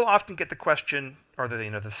 we will often get the question or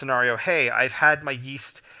the scenario, hey, I've had my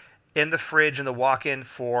yeast in the fridge in the walk-in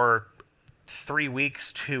for 3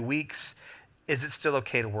 weeks, 2 weeks. Is it still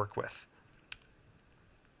okay to work with?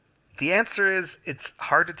 The answer is it's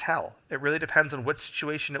hard to tell. It really depends on what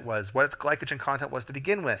situation it was, what its glycogen content was to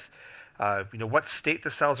begin with, what state the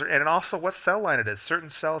cells are in, and also what cell line it is. Certain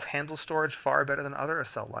cells handle storage far better than other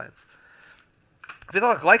cell lines. If you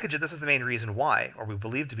look at glycogen, this is the main reason why, or we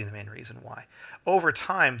believe to be the main reason why. Over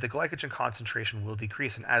time, the glycogen concentration will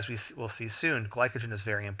decrease, and as we will see soon, glycogen is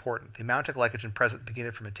very important. The amount of glycogen present at the beginning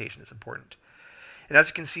of fermentation is important. And as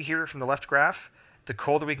you can see here from the left graph, The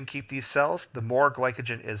colder we can keep these cells, the more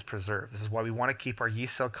glycogen is preserved. This is why we want to keep our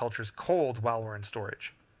yeast cell cultures cold while we're in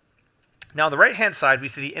storage. Now on the right-hand side, we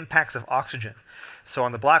see the impacts of oxygen. So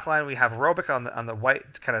on the black line, we have aerobic. On the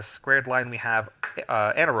white kind of squared line, we have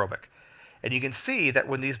anaerobic. And you can see that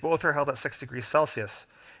when these both are held at 6 degrees Celsius,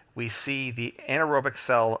 we see the anaerobic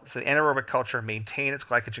cell, so the anaerobic culture, maintain its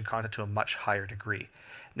glycogen content to a much higher degree.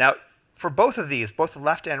 Now, for both of these, both the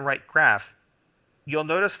left and right graph, you'll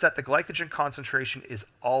notice that the glycogen concentration is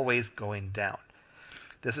always going down.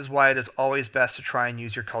 This is why it is always best to try and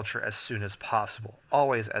use your culture as soon as possible.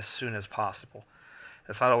 Always as soon as possible.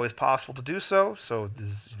 It's not always possible to do so, so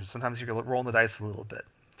sometimes you're rolling the dice a little bit.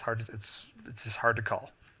 It's just hard to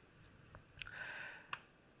call.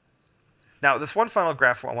 Now, this one final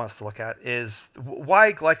graph I want us to look at is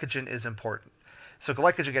why glycogen is important. So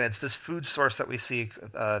glycogen, again, it's this food source that we see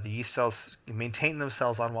the yeast cells maintain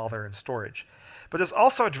themselves on while they're in storage. But there's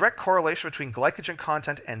also a direct correlation between glycogen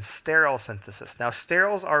content and sterol synthesis. Now,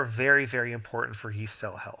 sterols are very, very important for yeast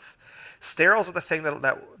cell health. Sterols are the thing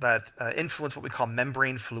that influence what we call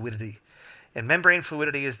membrane fluidity. And membrane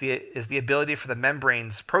fluidity is the ability for the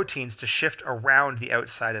membranes, proteins, to shift around the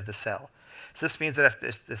outside of the cell. So this means that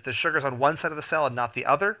if the sugar's on one side of the cell and not the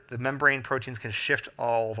other, the membrane proteins can shift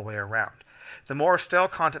all the way around. The more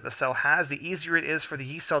sterol content the cell has, the easier it is for the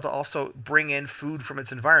yeast cell to also bring in food from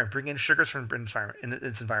its environment, bring in sugars from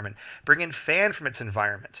its environment, bring in fan from its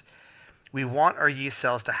environment. We want our yeast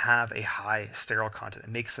cells to have a high sterol content.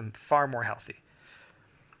 It makes them far more healthy.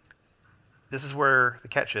 This is where the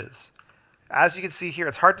catch is. As you can see here,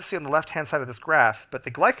 it's hard to see on the left-hand side of this graph, but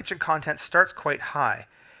the glycogen content starts quite high.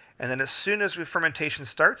 And then as soon as fermentation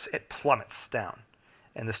starts, it plummets down,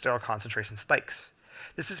 and the sterol concentration spikes.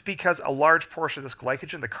 This is because a large portion of this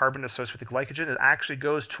glycogen, the carbon associated with the glycogen, it actually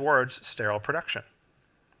goes towards sterol production.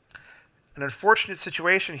 An unfortunate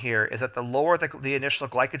situation here is that the lower the initial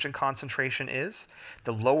glycogen concentration is,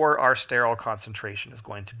 the lower our sterol concentration is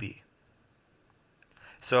going to be.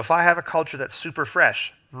 So if I have a culture that's super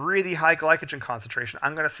fresh, really high glycogen concentration,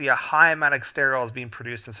 I'm going to see a high amount of sterols being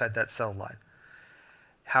produced inside that cell line.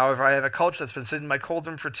 However, I have a culture that's been sitting in my cold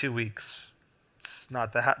room for 2 weeks. It's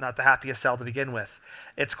not the happiest cell to begin with.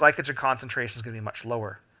 Its glycogen concentration is going to be much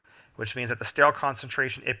lower, which means that the sterol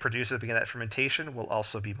concentration it produces at the beginning of that fermentation will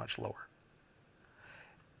also be much lower.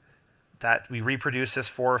 That we reproduce this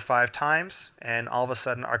 4 or 5 times, and all of a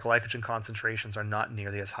sudden our glycogen concentrations are not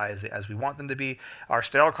nearly as high as we want them to be. Our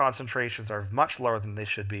sterol concentrations are much lower than they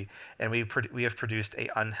should be, and we have produced an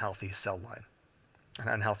unhealthy cell line, an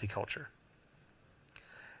unhealthy culture.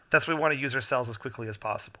 That's why we want to use our cells as quickly as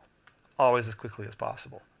possible. Always as quickly as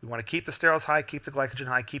possible. We want to keep the sterols high, keep the glycogen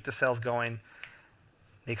high, keep the cells going.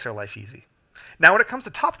 Makes our life easy. Now, when it comes to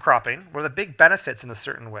top cropping, one of the big benefits in a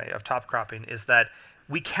certain way of top cropping is that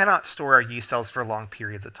we cannot store our yeast cells for long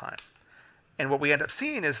periods of time. And what we end up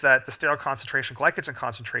seeing is that the sterol concentration, glycogen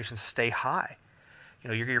concentrations stay high. You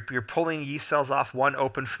know, you're pulling yeast cells off one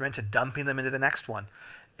open ferment and dumping them into the next one.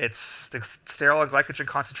 The sterol and glycogen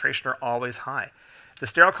concentration are always high. The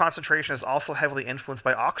sterol concentration is also heavily influenced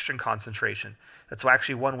by oxygen concentration. That's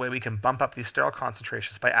actually one way we can bump up these sterol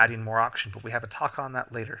concentrations by adding more oxygen, but we have a talk on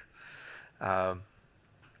that later.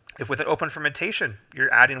 If with an open fermentation,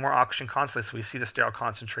 you're adding more oxygen constantly, so we see the sterol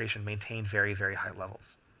concentration maintain very, very high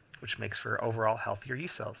levels, which makes for overall healthier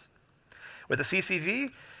yeast cells. With the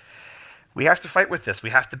CCV, we have to fight with this. We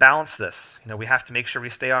have to balance this. You know, we have to make sure we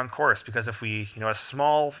stay on course, because if we, a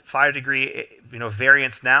small 5-degree,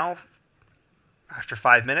 variance now, after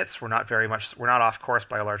 5 minutes, we're not off course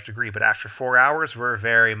by a large degree, but after 4 hours, we're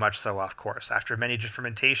very much so off course. After many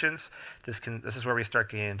fermentations, this is where we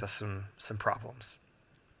start getting into some problems.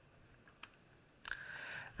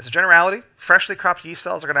 As a generality, freshly cropped yeast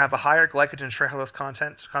cells are going to have a higher glycogen trehalose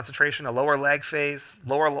concentration, a lower lag phase,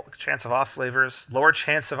 lower chance of off flavors, lower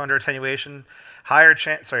chance of under attenuation, more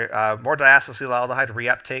diacylcetylaldehyde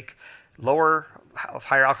reuptake,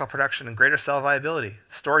 higher alcohol production, and greater cell viability.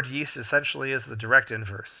 Stored yeast essentially is the direct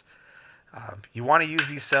inverse. You want to use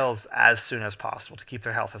these cells as soon as possible to keep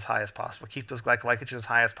their health as high as possible. Keep those glycogen as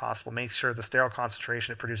high as possible. Make sure the sterol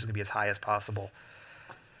concentration it produces can be as high as possible.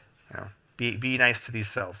 Be nice to these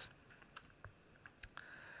cells.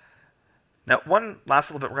 Now, one last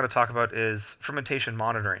little bit we're going to talk about is fermentation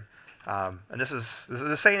monitoring. And this is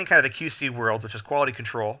the saying in kind of the QC world, which is quality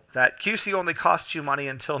control, that QC only costs you money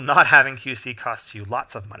until not having QC costs you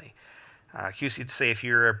lots of money. QC, say if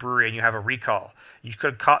you're a brewery and you have a recall, you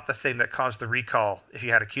could have caught the thing that caused the recall if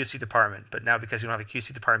you had a QC department, but now because you don't have a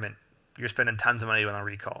QC department, you're spending tons of money on a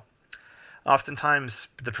recall. Oftentimes,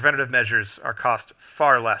 the preventative measures are cost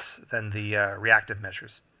far less than the reactive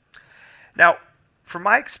measures. Now, from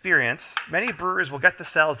my experience, many brewers will get the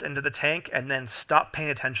cells into the tank and then stop paying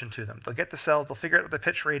attention to them. They'll get the cells, they'll figure out what the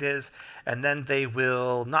pitch rate is, and then they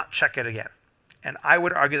will not check it again. And I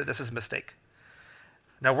would argue that this is a mistake.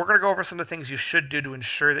 Now, we're going to go over some of the things you should do to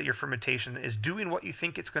ensure that your fermentation is doing what you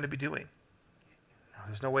think it's going to be doing.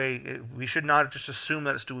 There's no way, we should not just assume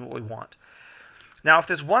that it's doing what we want. Now, if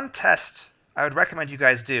there's one test I would recommend you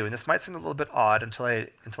guys do, and this might seem a little bit odd until I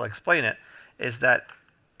explain it, is that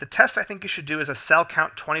the test I think you should do is a cell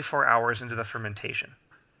count 24 hours into the fermentation.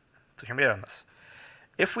 So hear me out on this.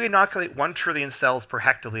 If we inoculate 1 trillion cells per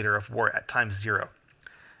hectoliter of wort at time 0,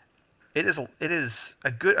 it is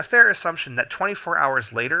a fair assumption that 24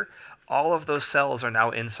 hours later, all of those cells are now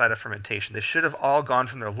inside of fermentation. They should have all gone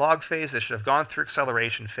from their log phase, they should have gone through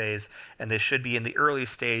acceleration phase, and they should be in the early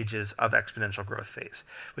stages of exponential growth phase,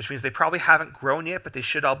 which means they probably haven't grown yet, but they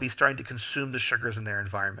should all be starting to consume the sugars in their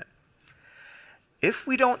environment. If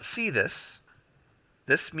we don't see this,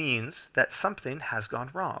 this means that something has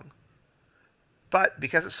gone wrong. But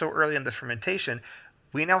because it's so early in the fermentation,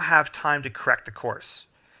 we now have time to correct the course.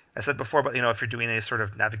 I said before, but if you're doing any sort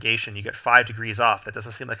of navigation, you get 5 degrees off. That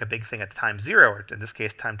doesn't seem like a big thing at time 0, or in this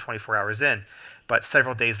case, time 24 hours in. But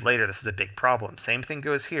several days later, this is a big problem. Same thing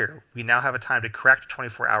goes here. We now have a time to correct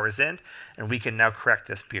 24 hours in, and we can now correct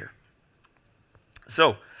this beer.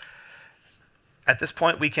 So, at this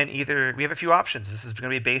point, we have a few options. This is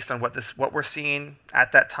going to be based on what we're seeing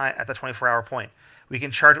at that time, at the 24-hour point. We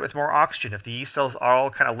can charge it with more oxygen. If the yeast cells all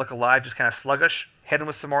kind of look alive, just kind of sluggish, hit them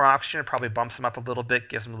with some more oxygen. It probably bumps them up a little bit,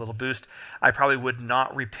 gives them a little boost. I probably would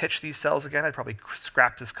not repitch these cells again. I'd probably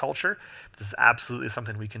scrap this culture. But this is absolutely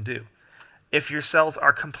something we can do. If your cells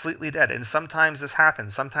are completely dead, and sometimes this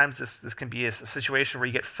happens, sometimes this can be a situation where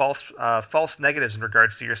you get false negatives in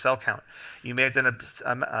regards to your cell count. You may have done a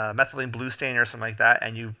methylene blue stain or something like that,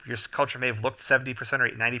 and your culture may have looked 70% or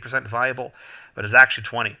 90% viable, but it's actually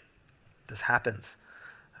 20. This happens.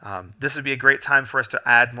 This would be a great time for us to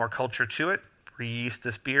add more culture to it, re-yeast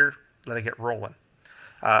this beer, let it get rolling.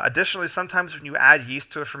 Additionally, sometimes when you add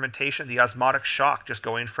yeast to a fermentation, the osmotic shock, just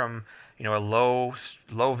going from a low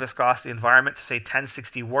viscosity environment to say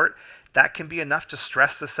 1060 wort, that can be enough to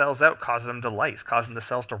stress the cells out, causing them to lyse, causing the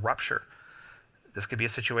cells to rupture. This could be a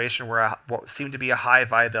situation where what seemed to be a high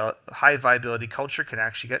viability culture can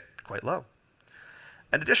actually get quite low.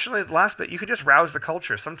 And additionally, the last bit, you can just rouse the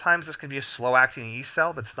culture. Sometimes this can be a slow-acting yeast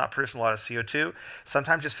cell that's not producing a lot of CO2.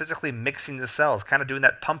 Sometimes just physically mixing the cells, kind of doing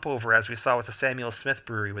that pump over as we saw with the Samuel Smith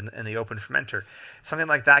Brewery in the open fermenter. Something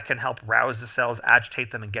like that can help rouse the cells,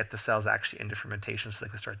 agitate them, and get the cells actually into fermentation so they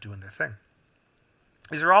can start doing their thing.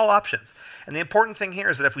 These are all options. And the important thing here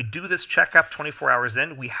is that if we do this checkup 24 hours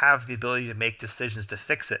in, we have the ability to make decisions to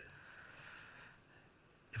fix it.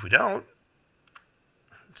 If we don't,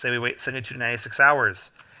 say we wait 72 to 96 hours.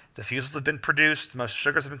 The fusels have been produced, most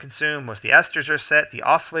sugars have been consumed, most of the esters are set, the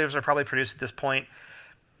off flavors are probably produced at this point.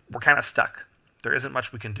 We're kind of stuck. There isn't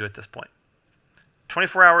much we can do at this point.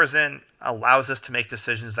 24 hours in allows us to make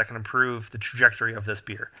decisions that can improve the trajectory of this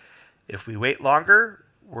beer. If we wait longer,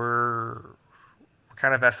 we're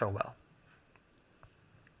kind of SOL.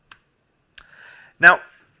 Now,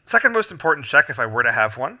 second most important check, if I were to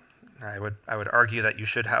have one, I would argue that you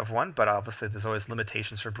should have one, but obviously there's always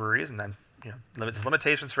limitations for breweries, and then there's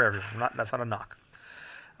limitations for everyone. That's not a knock.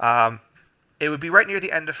 It would be right near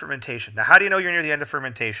the end of fermentation. Now, how do you know you're near the end of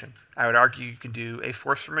fermentation? I would argue you can do a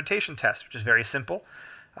forced fermentation test, which is very simple.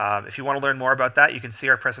 If you want to learn more about that, you can see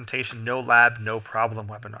our presentation, No Lab, No Problem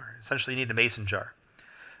webinar. Essentially, you need a mason jar.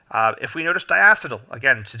 If we notice diacetyl,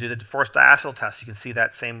 again, to do the forced diacetyl test, you can see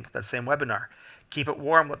that same webinar. Keep it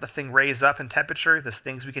warm, let the thing raise up in temperature. There's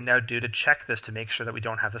things we can now do to check this to make sure that we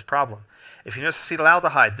don't have this problem. If you notice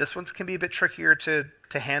acetaldehyde, this one can be a bit trickier to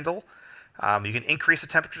handle. You can increase the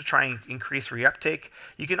temperature to try and increase reuptake.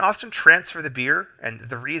 You can often transfer the beer, and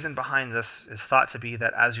the reason behind this is thought to be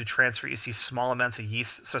that as you transfer, you see small amounts of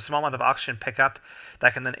yeast, so a small amount of oxygen pick up,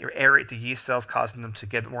 that can then aerate the yeast cells, causing them to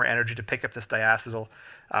get more energy to pick up this diacetyl.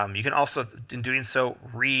 You can also, in doing so,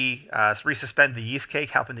 resuspend the yeast cake,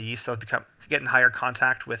 helping the yeast cells get in higher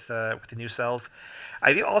contact with the new cells.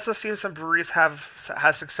 I've also seen some breweries have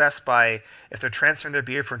success by, if they're transferring their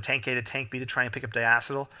beer from tank A to tank B to try and pick up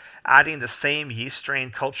diacetyl, adding the same yeast strain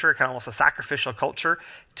culture, kind of almost a sacrificial culture,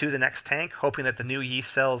 to the next tank, hoping that the new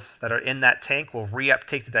yeast cells that are in that tank will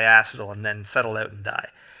reuptake the diacetyl and then settle out and die.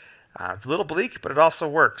 It's a little bleak, but it also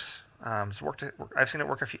works. I've seen it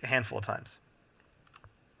work a handful of times.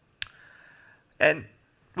 And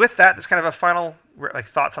with that, there's kind of a final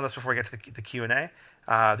thoughts on this before we get to the Q&A.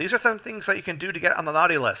 These are some things that you can do to get on the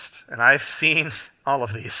naughty list, and I've seen all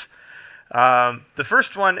of these. The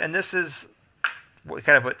first one, and this is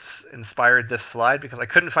what's inspired this slide, because I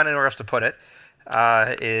couldn't find anywhere else to put it,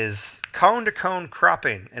 is cone-to-cone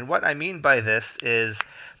cropping. And what I mean by this is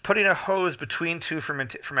putting a hose between two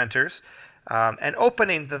fermenters and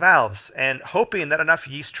opening the valves and hoping that enough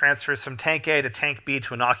yeast transfers from tank A to tank B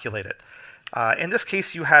to inoculate it. In this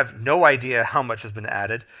case, you have no idea how much has been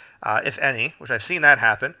added, if any, which I've seen that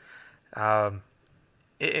happen.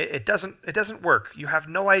 It doesn't work. You have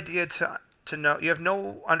no idea to know. You have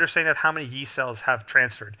no understanding of how many yeast cells have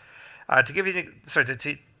transferred. To give you,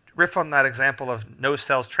 to riff on that example of no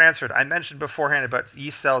cells transferred, I mentioned beforehand about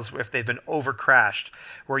yeast cells if they've been over-crashed,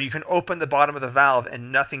 where you can open the bottom of the valve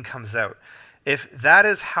and nothing comes out. If that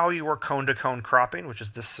is how you are cone-to-cone cropping, which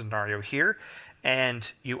is this scenario here,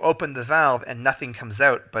 and you open the valve and nothing comes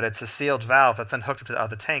out, but it's a sealed valve that's then hooked up to the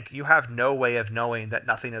other tank, you have no way of knowing that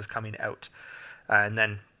nothing is coming out. And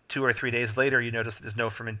then 2 or 3 days later, you notice that there's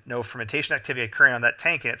no fermentation activity occurring on that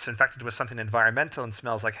tank, and it's infected with something environmental and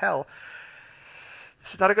smells like hell.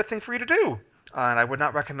 This is not a good thing for you to do, and I would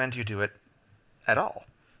not recommend you do it at all.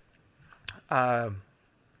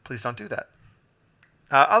 Please don't do that.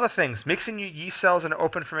 Other things, mixing yeast cells in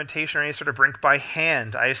open fermentation or any sort of brink by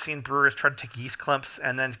hand. I've seen brewers try to take yeast clumps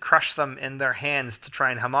and then crush them in their hands to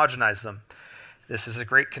try and homogenize them. This is a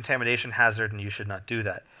great contamination hazard, and you should not do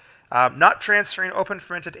that. Not transferring open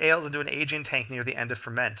fermented ales into an aging tank near the end of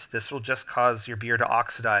ferment. This will just cause your beer to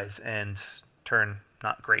oxidize and turn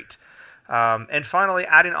not great. And finally,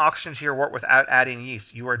 adding oxygen to your wort without adding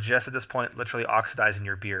yeast. You are just at this point literally oxidizing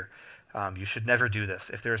your beer. You should never do this.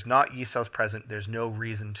 If there's not yeast cells present, there's no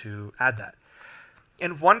reason to add that.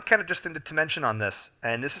 And one kind of just thing to mention on this,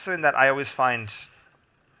 and this is something that I always find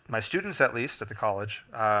my students, at least at the college,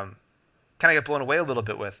 kind of get blown away a little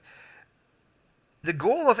bit with. The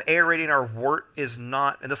goal of aerating our wort is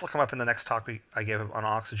not, and this will come up in the next talk I gave on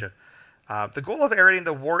oxygen. The goal of aerating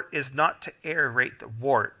the wort is not to aerate the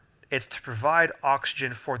wort. It's to provide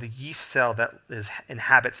oxygen for the yeast cell that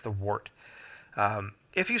inhabits the wort.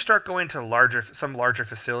 If you start going to some larger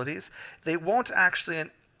facilities, they won't actually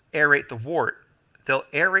aerate the wort. They'll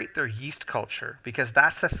aerate their yeast culture, because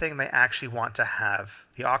that's the thing they actually want to have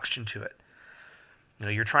the oxygen to it. You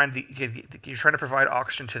know, you're trying to provide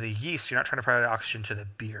oxygen to the yeast. You're not trying to provide oxygen to the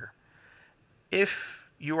beer. If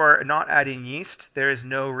you are not adding yeast, there is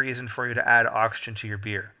no reason for you to add oxygen to your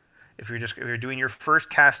beer. If you're doing your first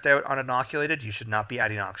cast out uninoculated, you should not be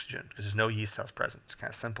adding oxygen because there's no yeast cells present. It's kind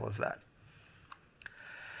of simple as that.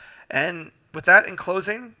 And with that, in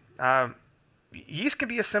closing, yeast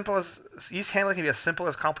handling can be as simple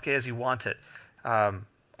as complicated as you want it.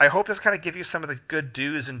 I hope this kind of gives you some of the good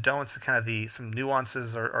do's and don'ts, kind of some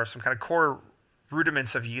nuances or some kind of core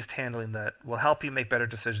rudiments of yeast handling that will help you make better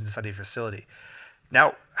decisions inside your facility.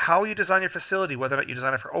 Now, how you design your facility, whether or not you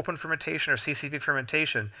design it for open fermentation or CCV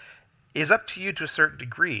fermentation, is up to you to a certain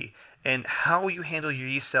degree, and how you handle your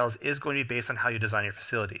yeast cells is going to be based on how you design your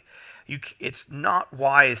facility. It's not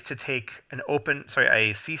wise to take a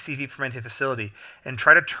CCV fermented facility and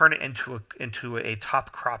try to turn it into a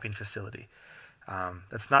top cropping facility.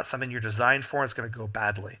 That's not something you're designed for. It's going to go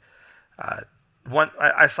badly.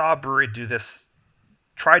 I saw a brewery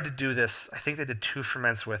tried to do this. I think they did 2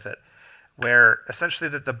 ferments with it, where essentially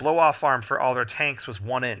the blow-off arm for all their tanks was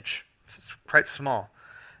 1 inch. It's quite small.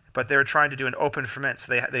 But they were trying to do an open ferment.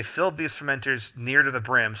 So they filled these fermenters near to the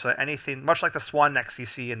brim, so that anything, much like the swan necks you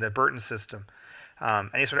see in the Burton system,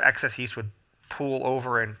 any sort of excess yeast would pool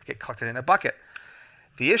over and get collected in a bucket.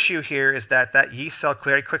 The issue here is that yeast cell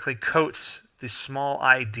very quickly coats the small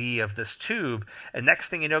ID of this tube, and next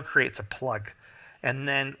thing you know, creates a plug. And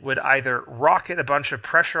then would either rocket a bunch of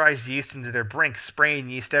pressurized yeast into their brink,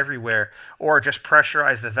 spraying yeast everywhere, or just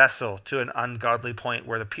pressurize the vessel to an ungodly point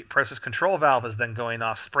where the process control valve is then going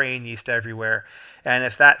off, spraying yeast everywhere. And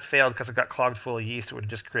if that failed because it got clogged full of yeast, it would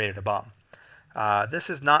have just created a bomb.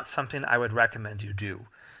 This is not something I would recommend you do.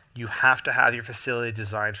 You have to have your facility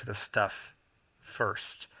designed for this stuff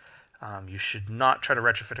first. You should not try to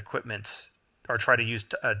retrofit equipment or try to use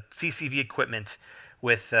CCV equipment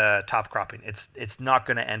with top cropping. It's not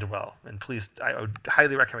going to end well, and please, I would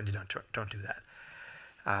highly recommend you don't do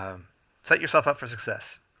that. Set yourself up for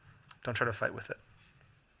success. Don't try to fight with it.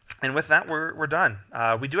 And with that, we're done.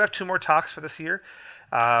 We do have 2 more talks for this year.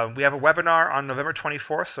 We have a webinar on November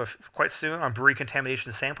 24th, so quite soon, on brewery contamination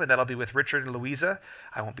and sampling. That'll be with Richard and Louisa.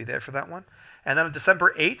 I won't be there for that one. And then on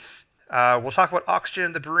December 8th, we'll talk about oxygen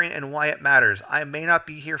in the brewing and why it matters. I may not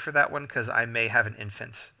be here for that one because I may have an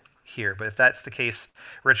infant here, but if that's the case,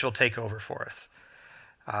 Rich will take over for us.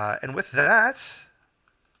 And with that,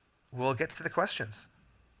 we'll get to the questions.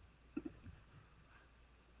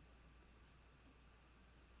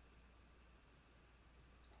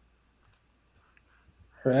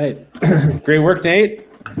 All right. Great work, Nate.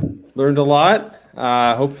 Learned a lot.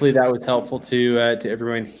 Hopefully that was helpful to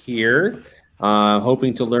everyone here.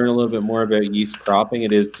 Hoping to learn a little bit more about yeast cropping.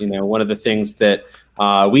 It is, one of the things that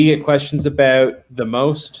we get questions about the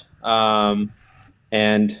most. And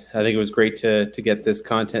I think it was great to get this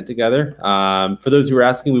content together. For those who are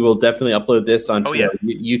asking, we will definitely upload this onto our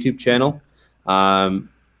YouTube channel.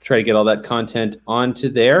 Try to get all that content onto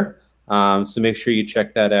there. So make sure you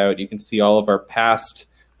check that out. You can see all of our past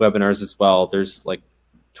webinars as well. There's like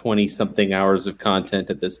 20 something hours of content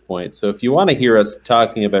at this point. So if you want to hear us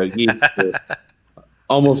talking about yeast for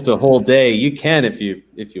almost a whole day, you can if you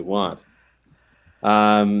want.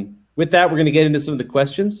 With that, we're going to get into some of the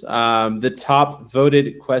questions. The top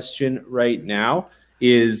voted question right now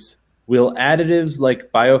is, will additives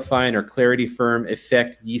like Biofine or Clarity Firm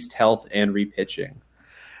affect yeast health and repitching?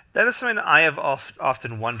 That is something I have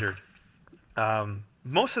often wondered.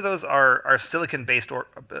 Most of those are silicon-based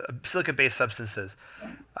substances,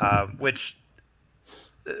 which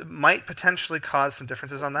might potentially cause some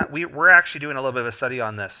differences on that. We're actually doing a little bit of a study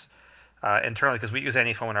on this internally, because we use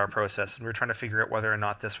antifoam in our process, and we're trying to figure out whether or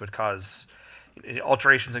not this would cause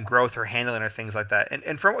alterations in growth or handling or things like that.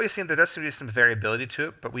 And from what we've seen, there does seem to be some variability to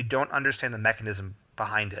it, but we don't understand the mechanism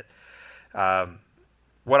behind it.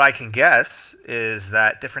 What I can guess is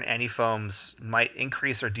that different antifoams might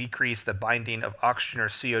increase or decrease the binding of oxygen or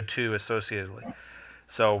CO2 associatedly.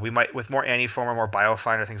 So we might, with more antifoam or more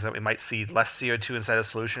biofine or things like that, we might see less CO2 inside a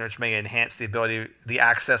solution, which may enhance the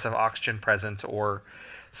access of oxygen present or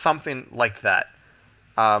something like that.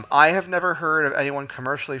 I have never heard of anyone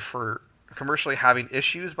commercially having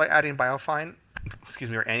issues by adding biofine,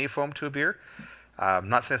 or antifoam to a beer. I'm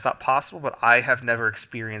not saying it's not possible, but I have never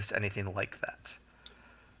experienced anything like that.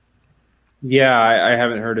 Yeah, I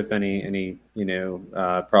haven't heard of any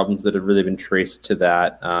problems that have really been traced to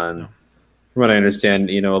that. No. From what I understand,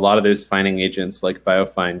 a lot of those fining agents like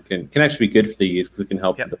biofine can actually be good for the yeast because it can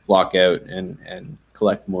help them to flock out and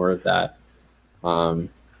collect more of that. The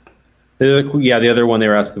other one they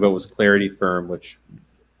were asking about was Clarity Firm, which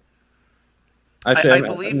actually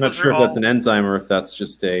I'm not sure if that's an enzyme or if that's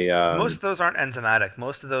just a. Most of those aren't enzymatic.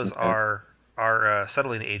 Most of those are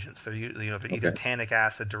settling agents. They're either tannic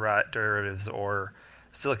acid derivatives or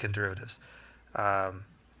silicon derivatives. I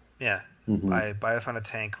biofine a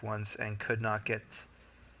tank once and could not get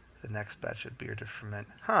the next batch of beer to ferment.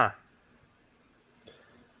 Huh.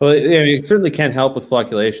 Well, it certainly can help with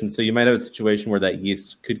flocculation. So you might have a situation where that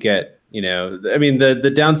yeast could get,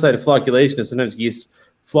 the downside of flocculation is sometimes yeast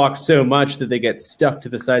flock so much that they get stuck to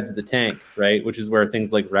the sides of the tank, right? Which is where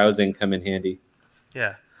things like rousing come in handy.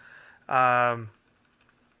 Yeah.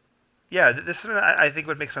 This is something I think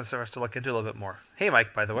would make sense for us to look into a little bit more. Hey,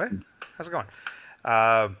 Mike, by the way. How's it going?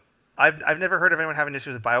 I've never heard of anyone having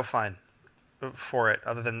issues with biofine for it,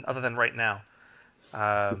 other than right now.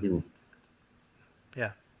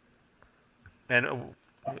 Yeah. And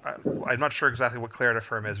I'm not sure exactly what Clarity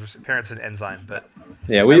Firm is. Apparently it's an enzyme, but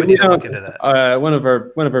yeah, we need to look into that. One of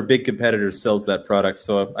our big competitors sells that product,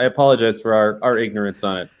 so I apologize for our ignorance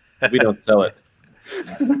on it. We don't sell it.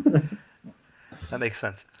 That makes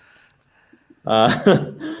sense. One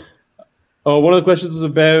of the questions was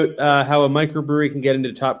about how a microbrewery can get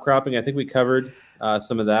into top cropping. I think we covered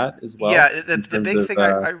some of that as well. Yeah, the big thing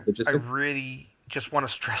I really just want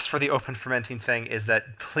to stress for the open fermenting thing is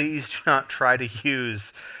that please do not try to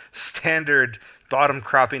use standard bottom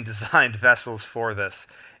cropping designed vessels for this.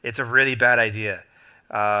 It's a really bad idea.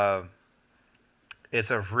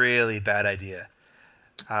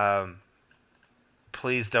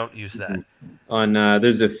 Please don't use that.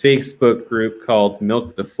 There's a Facebook group called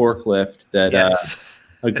Milk the Forklift that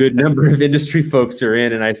a good number of industry folks are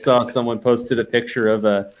in, and I saw someone posted a picture of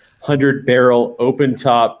a 100-barrel open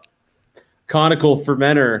top conical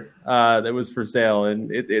fermenter that was for sale,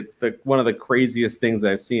 and it's one of the craziest things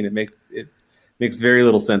I've seen. It makes very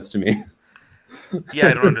little sense to me. Yeah,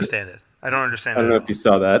 I don't understand it. I don't know if you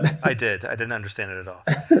saw that. I did. I didn't understand it at all.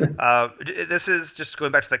 This is just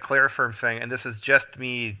going back to the Clarifirm thing, and this is just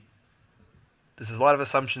me. This is a lot of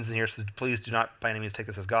assumptions in here, so please do not by any means take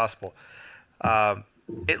this as gospel.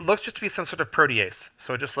 It looks just to be some sort of protease.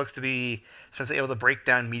 So it just looks to be able to break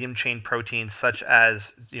down medium chain proteins such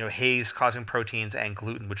as haze causing proteins and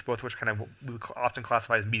gluten, which kind of we often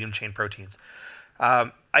classify as medium chain proteins.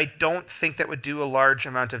 I don't think that would do a large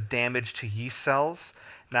amount of damage to yeast cells.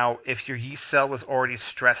 Now, if your yeast cell was already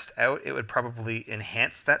stressed out, it would probably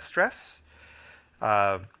enhance that stress.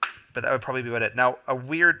 But that would probably be about it. Now, a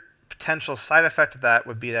weird potential side effect of that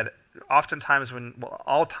would be that all times when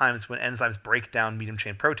enzymes break down medium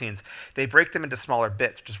chain proteins, they break them into smaller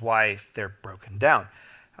bits, which is why they're broken down.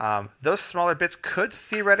 Those smaller bits could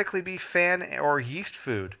theoretically be fan or yeast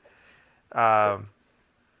food. Um,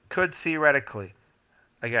 could theoretically.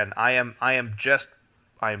 Again, I'm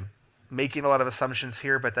making a lot of assumptions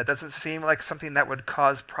here, but that doesn't seem like something that would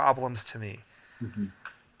cause problems to me. Mm-hmm.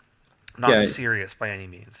 Not serious by any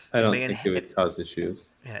means. I don't think it would cause issues.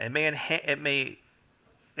 Yeah, it may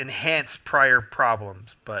enhance prior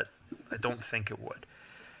problems, but I don't think it would.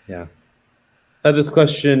 Yeah. Had this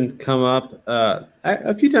question come up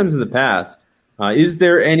a few times in the past. Is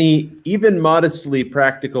there any even modestly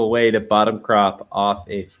practical way to bottom crop off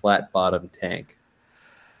a flat bottom tank?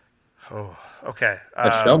 Oh, okay.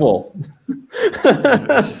 A shovel.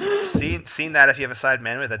 seen that if you have a side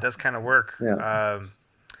manual, that does kind of work. Yeah.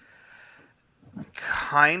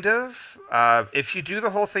 Kind of. If you do the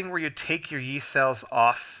whole thing where you take your yeast cells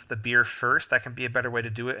off the beer first, that can be a better way to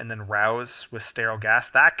do it, and then rouse with sterile gas.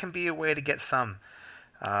 That can be a way to get some.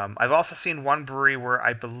 I've also seen one brewery where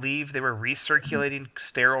I believe they were recirculating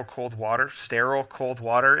sterile cold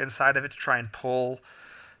water inside of it to try and pull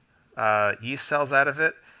yeast cells out of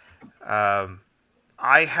it.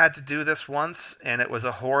 I had to do this once, and it was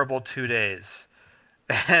a horrible 2 days,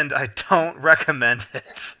 and I don't recommend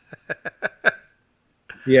it.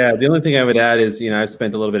 Yeah, the only thing I would add is, I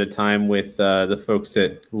spent a little bit of time with the folks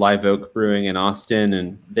at Live Oak Brewing in Austin,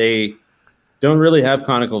 and they don't really have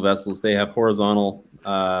conical vessels. They have horizontal,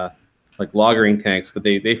 like lagering tanks, but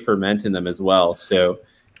they ferment in them as well. So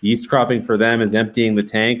yeast cropping for them is emptying the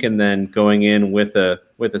tank and then going in with a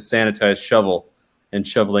sanitized shovel and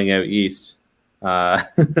shoveling out yeast.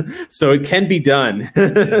 So it can be done.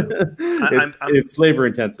 It's labor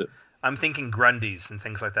intensive. I'm thinking Grundies and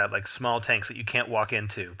things like that, like small tanks that you can't walk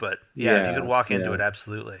into. But if you could walk into it,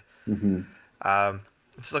 absolutely. Mm-hmm.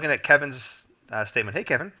 Just looking at Kevin's statement. Hey,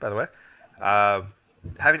 Kevin, by the way.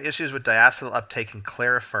 Having issues with diacetyl uptake in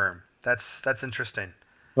Clariferm. That's interesting.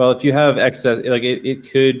 Well, if you have excess, like it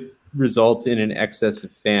could result in an excess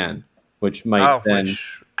of fan, which might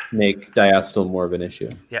make diacetyl more of an issue.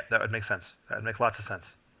 Yeah, that would make sense. That would make lots of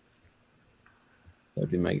sense. That would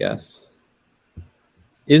be my guess.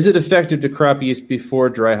 Is it effective to crop yeast before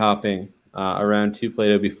dry hopping, around 2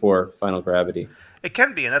 Plato before final gravity? It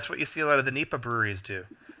can be, and that's what you see a lot of the NEPA breweries do.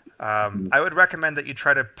 I would recommend that you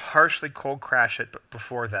try to partially cold crash it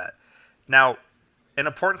before that. Now, an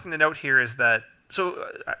important thing to note here is that,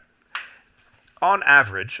 on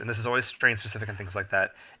average, and this is always strain specific and things like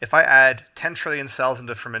that, if I add 10 trillion cells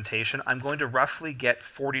into fermentation, I'm going to roughly get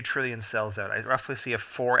 40 trillion cells out. I roughly see a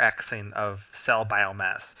 4xing of cell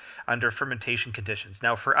biomass under fermentation conditions.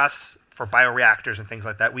 Now, for us, for bioreactors and things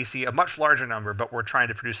like that, we see a much larger number, but we're trying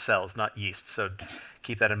to produce cells, not yeast, so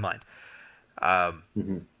keep that in mind.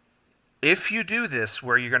 If you do this,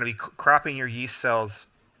 where you're going to be cropping your yeast cells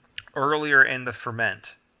earlier in the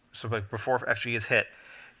ferment, so like before FG is hit,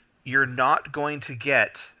 you're not going to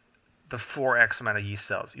get the 4x amount of yeast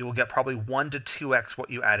cells. You will get probably 1 to 2x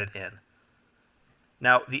what you added in.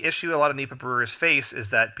 Now, the issue a lot of NEPA brewers face is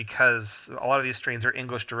that because a lot of these strains are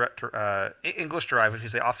English derived, which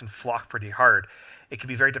means they often flock pretty hard, it can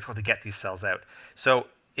be very difficult to get these cells out. So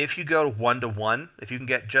if you go 1-to-1, if you can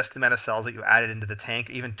get just the amount of cells that you added into the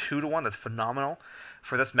tank, even 2-to-1, that's phenomenal.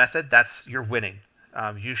 For this method, you're winning.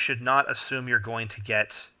 You should not assume you're going to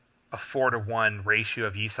get a 4-to-1 ratio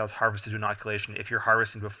of yeast cells harvested to inoculation if you're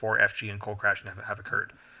harvesting before FG and cold crashing have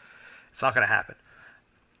occurred. It's not going to happen.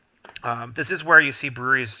 This is where you see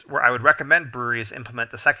breweries, where I would recommend breweries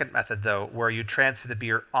implement the second method, though, where you transfer the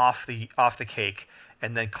beer off the cake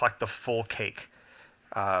and then collect the full cake.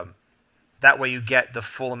 That way you get the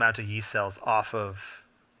full amount of yeast cells out of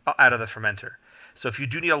the fermenter. So if you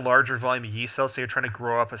do need a larger volume of yeast cells, say you're trying to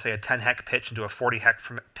grow up, say, a 10-hec pitch into a 40-hec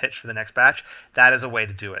pitch for the next batch, that is a way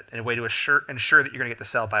to do it, and a way to ensure that you're going to get the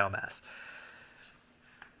cell biomass.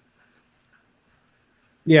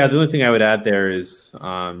 Yeah, the only thing I would add there is,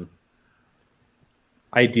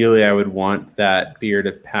 ideally, I would want that beer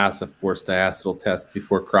to pass a forced diacetyl test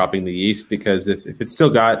before cropping the yeast, because if it's still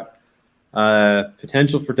got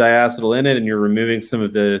potential for diacetyl in it and you're removing some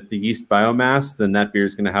of the yeast biomass, then that beer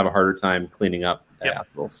is going to have a harder time cleaning up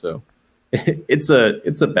diacetyl. Yep. So it's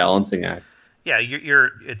a balancing act. Yeah,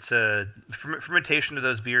 fermentation of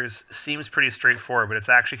those beers seems pretty straightforward, but it's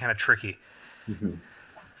actually kind of tricky. Mm-hmm.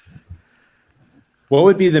 What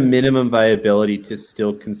would be the minimum viability to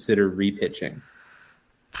still consider repitching?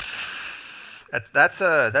 That's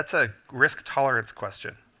a risk tolerance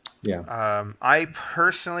question. Yeah. I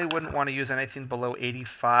personally wouldn't want to use anything below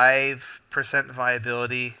 85%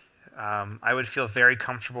 viability. I would feel very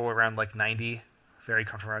comfortable around like 90. Very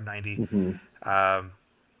comfortable around 90. Mm-hmm.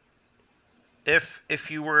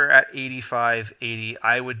 If you were at 85, 80,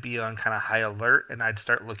 I would be on kind of high alert, and I'd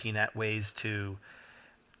start looking at ways to,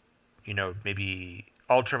 maybe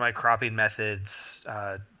alter my cropping methods,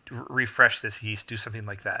 refresh this yeast, do something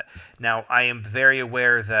like that. Now, I am very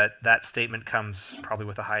aware that that statement comes probably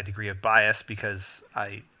with a high degree of bias because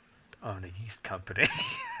I own a yeast company.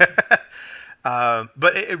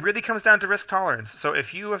 But it really comes down to risk tolerance. So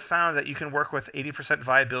if you have found that you can work with 80%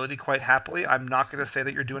 viability quite happily, I'm not going to say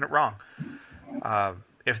that you're doing it wrong.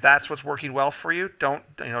 If that's what's working well for you, don't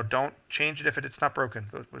change it if it's not broken.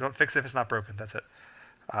 Don't fix it if it's not broken. That's it.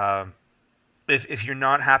 If you're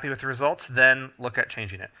not happy with the results, then look at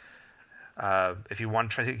changing it. If you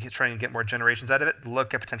want to try and get more generations out of it,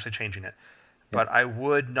 look at potentially changing it. But I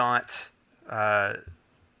would not.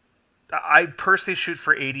 I personally shoot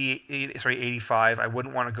for 85. I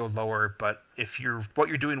wouldn't want to go lower. But if what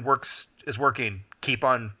you're doing is working, keep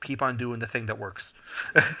on doing the thing that works.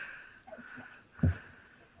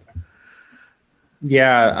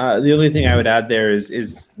 Yeah, the only thing I would add there is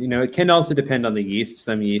it can also depend on the yeast.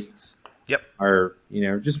 Some yeasts are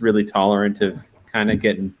just really tolerant of kind of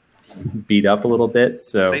getting beat up a little bit.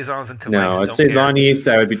 So saisons and Quebecs, a saison yeast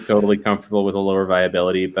I would be totally comfortable with a lower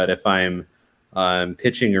viability. But if I'm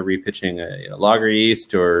pitching or repitching a lager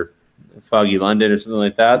yeast or Foggy London or something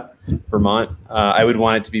like that, Vermont, I would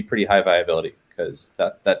want it to be pretty high viability because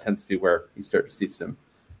that tends to be where you start to see some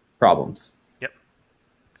problems.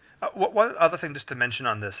 One other thing just to mention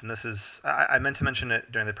on this, and this is, I meant to mention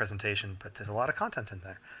it during the presentation, but there's a lot of content in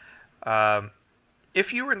there.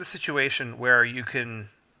 If you were in the situation where you can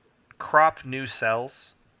crop new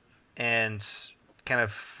cells and kind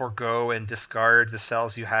of forego and discard the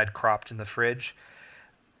cells you had cropped in the fridge,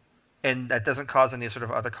 and that doesn't cause any sort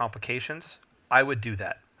of other complications, I would do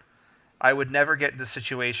that. I would never get in the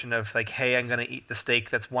situation of like, hey, I'm going to eat the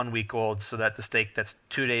steak that's 1 week old so that the steak that's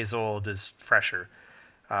 2 days old is fresher.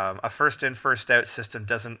 A first in, first out system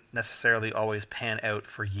doesn't necessarily always pan out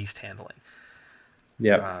for yeast handling.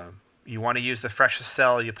 Yeah. You want to use the freshest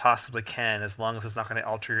cell you possibly can, as long as it's not going to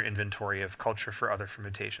alter your inventory of culture for other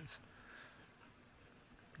fermentations.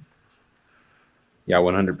 Yeah,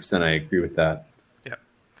 100%. I agree with that. Yeah.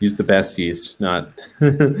 Use the best yeast, not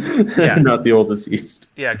not the oldest yeast.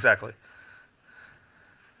 Yeah, exactly.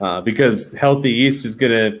 Because healthy yeast is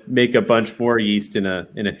going to make a bunch more yeast in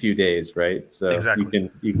a few days, right? So exactly.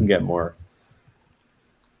 you can get more.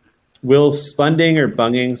 Will spunding or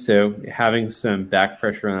bunging, so having some back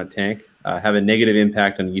pressure on a tank, have a negative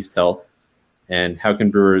impact on yeast health? And how can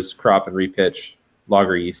brewers crop and repitch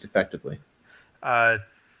lager yeast effectively? Okay,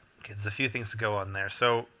 there's a few things to go on there.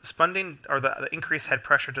 So spunding, or the increased head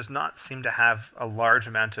pressure, does not seem to have a large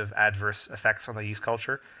amount of adverse effects on the yeast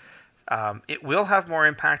culture. It will have more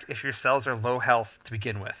impact if your cells are low health to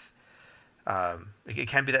begin with. It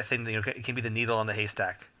can be that thing that, it can be the needle on the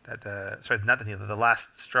haystack. Sorry, not the needle, the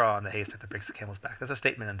last straw on the haystack that breaks the camel's back. There's a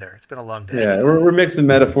statement in there. It's been a long day. Yeah, we're mixing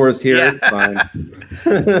metaphors here. Yeah. Fine.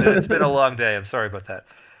 It's been a long day. I'm sorry about that.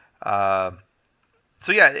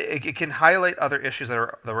 So yeah, it can highlight other issues that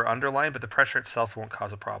were underlying, but the pressure itself won't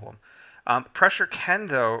cause a problem. Pressure can,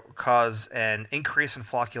 though, cause an increase in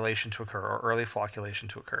flocculation to occur, or early flocculation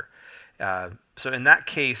to occur. So in that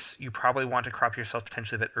case, you probably want to crop your cells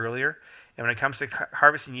potentially a bit earlier. And when it comes to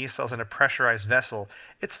harvesting yeast cells in a pressurized vessel,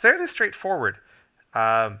 it's fairly straightforward.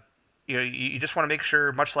 You just want to make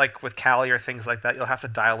sure, much like with Cali or things like that, you'll have to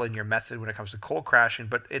dial in your method when it comes to cold crashing,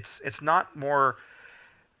 but it's not more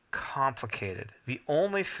complicated. The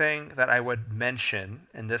only thing that I would mention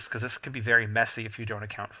in this, because this can be very messy if you don't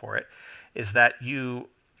account for it, is that you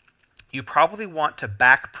probably want to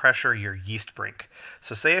back pressure your yeast brink.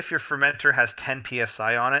 So say if your fermenter has 10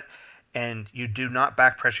 psi on it and you do not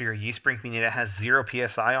back pressure your yeast brink, meaning it has 0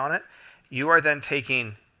 psi on it, you are then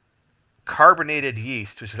taking carbonated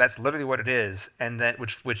yeast, which that's literally what it is, and then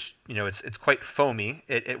which it's quite foamy.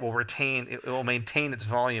 It will maintain its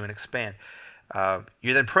volume and expand.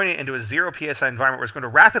 You're then putting it into a 0 psi environment where it's going to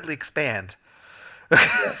rapidly expand.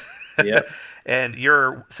 Yeah. And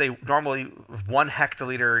your, say, normally 1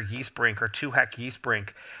 hectoliter yeast brink or 2 hec yeast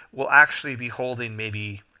brink will actually be holding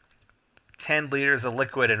maybe 10 liters of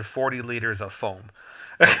liquid and 40 liters of foam.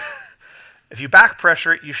 If you back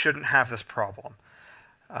pressure it, you shouldn't have this problem.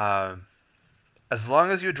 As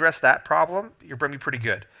long as you address that problem, you're going to be pretty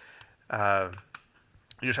good. You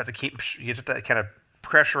just have to kind of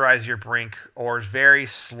pressurize your brink, or very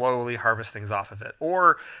slowly harvest things off of it,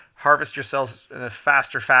 or harvest your cells in a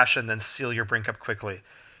faster fashion, then seal your brink up quickly.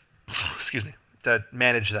 Excuse me. To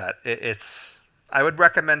manage that, I would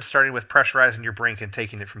recommend starting with pressurizing your brink and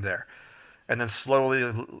taking it from there, and then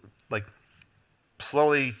slowly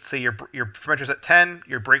slowly say your fermenter's at 10,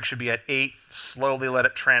 your break should be at 8. Slowly let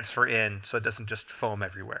it transfer in so it doesn't just foam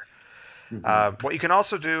everywhere. What you can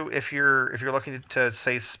also do if you're looking to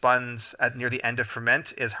say spuns at near the end of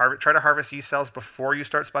ferment is try to harvest yeast cells before you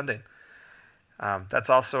start spunding. That's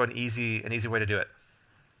also an easy way to do it.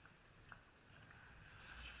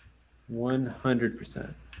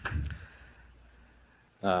 100%.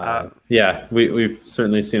 Yeah, we've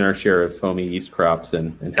certainly seen our share of foamy yeast crops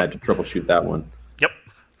and had to troubleshoot that one. Yep.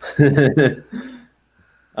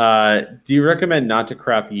 Do you recommend not to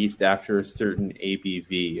crop yeast after a certain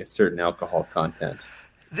ABV, a certain alcohol content?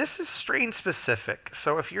 This is strain specific.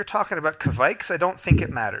 So if you're talking about Kveiks, I don't think it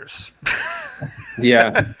matters.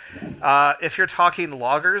 Yeah. If you're talking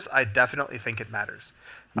lagers, I definitely think it matters.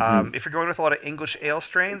 If you're going with a lot of English ale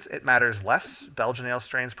strains, it matters less. Belgian ale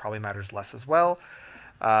strains probably matters less as well.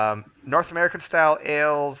 North American style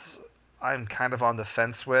ales, I'm kind of on the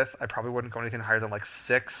fence with. I probably wouldn't go anything higher than like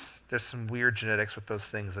 6. There's some weird genetics with those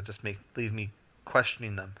things that just leave me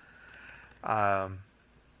questioning them.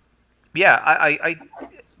 Yeah, I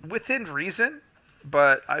within reason,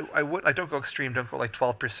 but I don't go extreme. Don't go like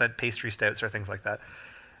 12% pastry stouts or things like that.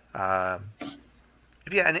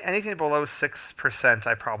 Yeah, anything below 6%,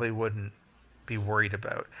 I probably wouldn't be worried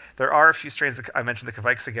about. There are a few strains that I mentioned, the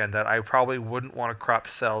Kveiks again, that I probably wouldn't want to crop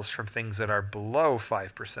cells from things that are below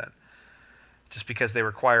 5%, just because they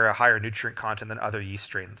require a higher nutrient content than other yeast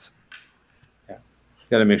strains. Yeah,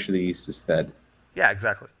 got to make sure the yeast is fed. Yeah,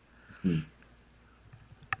 exactly. And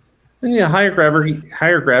yeah, higher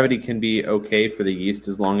gravity can be okay for the yeast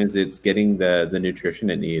as long as it's getting the nutrition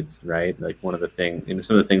it needs, right? Like one of the things,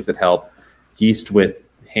 some of the things that help yeast with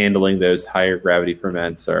handling those higher gravity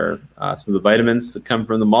ferments are some of the vitamins that come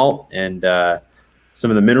from the malt and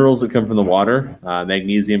some of the minerals that come from the water.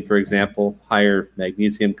 Magnesium, for example, higher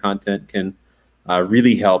magnesium content can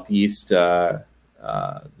really help yeast might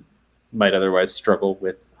otherwise struggle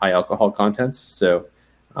with high alcohol contents. So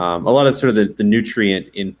a lot of sort of the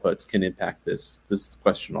nutrient inputs can impact this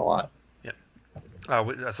question a lot. Yeah.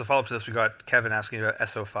 As a follow-up to this, we got Kevin asking about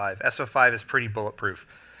SO5. SO5 is pretty bulletproof.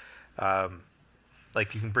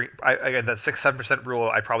 Like you can bring again that 6-7% rule.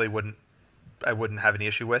 I wouldn't have any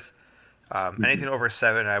issue with. Anything over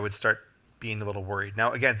 7, I would start being a little worried.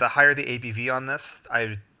 Now again, the higher the ABV on this,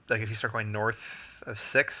 if you start going north of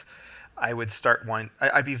 6, I would start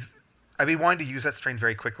I'd be wanting to use that strain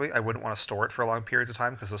very quickly. I wouldn't want to store it for a long period of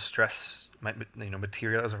time because those stress might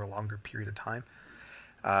materialize over a longer period of time.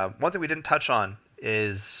 One thing we didn't touch on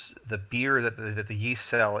is the beer that the yeast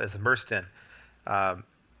cell is immersed in.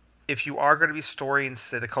 If you are going to be storing,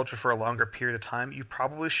 say, the culture for a longer period of time, you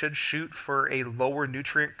probably should shoot for a lower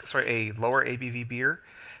ABV beer.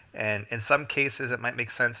 And in some cases, it might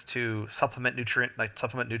make sense to supplement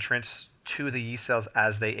nutrients to the yeast cells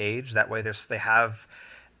as they age. That way, they have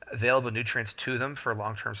available nutrients to them for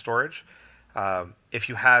long-term storage. If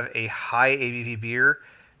you have a high ABV beer,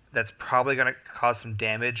 that's probably going to cause some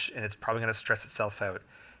damage, and it's probably going to stress itself out.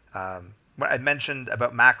 What I mentioned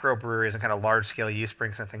about macro breweries and kind of large-scale yeast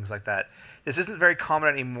springs and things like that, this isn't very common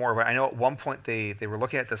anymore, but I know at one point they were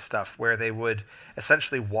looking at this stuff where they would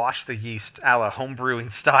essentially wash the yeast a la home brewing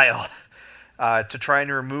style to try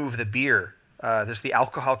and remove the beer. There's the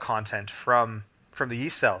alcohol content from the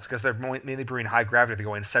yeast cells because they're mainly brewing high gravity. They're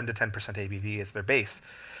going 7 to 10% ABV as their base.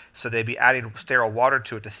 So they'd be adding sterile water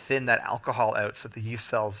to it to thin that alcohol out so that the yeast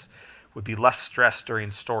cells would be less stressed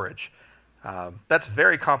during storage. That's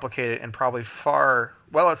very complicated and probably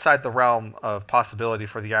well outside the realm of possibility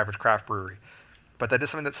for the average craft brewery. But that is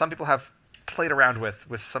something that some people have played around with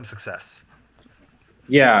some success.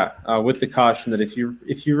 Yeah, with the caution that if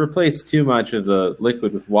you replace too much of the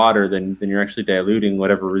liquid with water, then you're actually diluting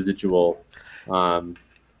whatever residual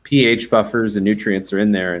pH buffers and nutrients are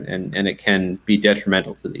in there, and it can be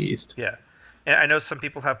detrimental to the yeast. Yeah. And I know some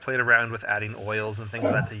people have played around with adding oils and things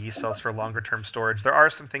like that to yeast cells for longer term storage. There are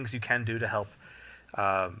some things you can do to help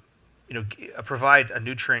provide a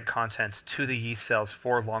nutrient content to the yeast cells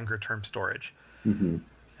for longer term storage. Mm-hmm.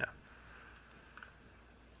 Yeah.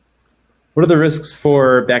 What are the risks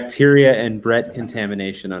for bacteria and Brett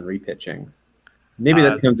contamination on repitching? Maybe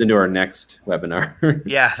that comes into our next webinar.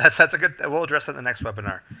 Yeah, that's a good. We'll address that in the next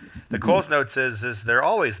webinar. The Coles notes is they're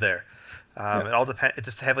always there. It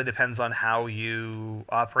just heavily depends on how you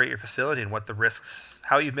operate your facility and what the risks,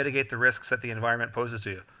 how you mitigate the risks that the environment poses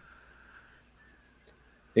to you.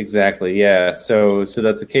 Exactly. Yeah. So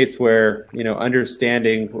that's a case where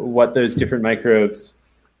understanding what those different microbes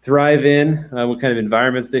thrive in, what kind of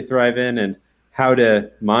environments they thrive in, and how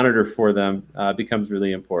to monitor for them becomes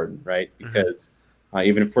really important, right? Because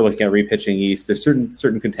even if we're looking at repitching yeast, there's certain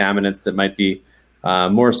contaminants that might be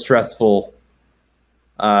more stressful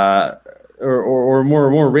or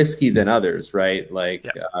more risky than others, right? Like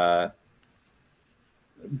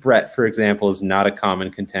Brett, for example, is not a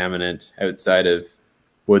common contaminant outside of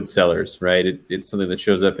wood cellars, right? It's something that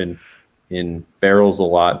shows up in barrels a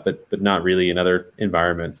lot, but not really in other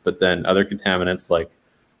environments. But then other contaminants like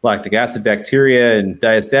lactic acid bacteria and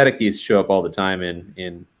diastatic yeast show up all the time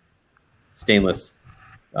in stainless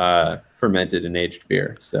fermented and aged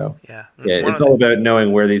beer. So yeah, it's all about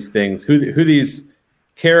knowing where these things, who these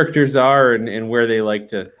characters are and where they like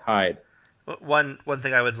to hide. One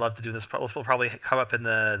thing I would love to do, this will probably come up in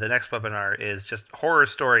the next webinar, is just horror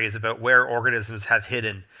stories about where organisms have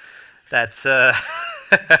hidden. That's oh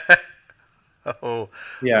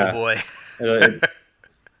boy.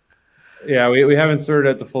 Yeah, we haven't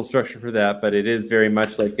sorted out the full structure for that, but it is very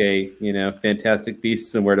much like a Fantastic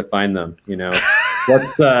Beasts and where to find them.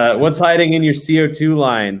 What's hiding in your CO2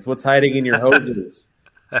 lines? What's hiding in your hoses?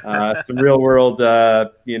 Some real world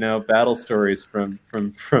battle stories from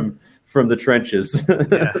the trenches.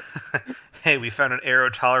 Yeah. Hey, we found an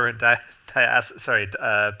aero-tolerant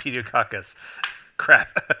pediococcus.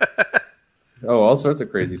 Crap. Oh, all sorts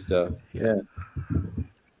of crazy stuff. Yeah.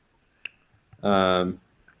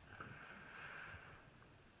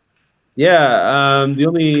 The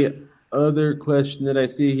only other question that I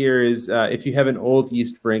see here is if you have an old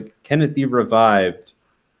yeast brink, can it be revived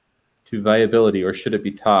to viability or should it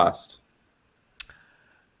be tossed?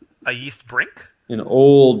 A yeast brink? An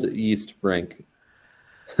old yeast brink.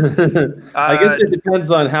 I guess it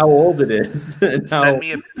depends on how old it is. Send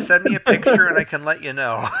me a picture and I can let you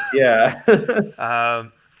know. Yeah. I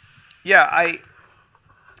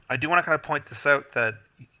do want to kind of point this out that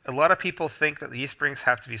a lot of people think that the yeast brinks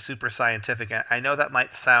have to be super scientific. I know that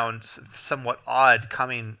might sound somewhat odd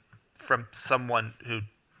coming from someone who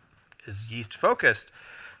is yeast focused,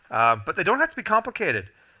 but they don't have to be complicated.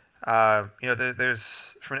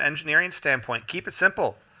 There's from an engineering standpoint, keep it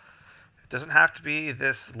simple. It doesn't have to be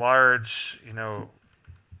this large,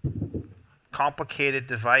 complicated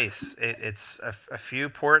device. It's a few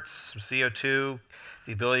ports, some CO2,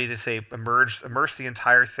 the ability to say immerse the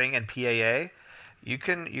entire thing in PAA. You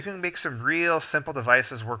can make some real simple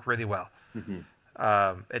devices work really well. Mm-hmm.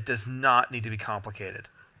 It does not need to be complicated.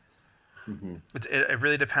 Mm-hmm. It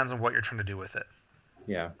really depends on what you're trying to do with it.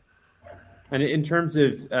 Yeah. And in terms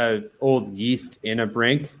of old yeast in a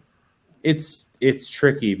brink, it's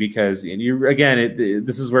tricky because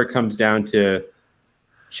this is where it comes down to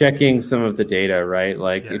checking some of the data, right?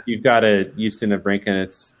 Like if you've got a yeast in a brink and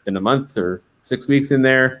it's been a month or 6 weeks in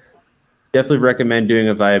there, definitely recommend doing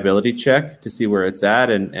a viability check to see where it's at.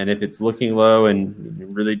 And if it's looking low and you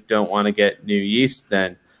really don't want to get new yeast,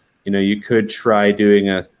 then you could try doing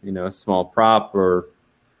a small prop or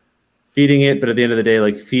feeding it. But at the end of the day,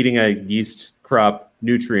 like feeding a yeast crop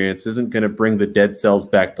nutrients isn't going to bring the dead cells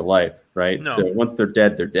back to life, right? No. So once they're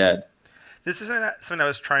dead, they're dead. This is something I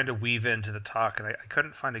was trying to weave into the talk, and I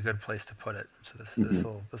couldn't find a good place to put it. So this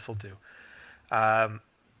will do.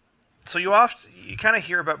 So you kind of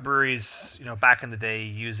hear about breweries, back in the day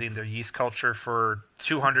using their yeast culture for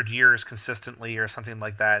 200 years consistently or something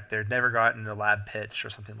like that. They've never gotten a lab pitch or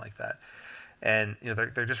something like that, and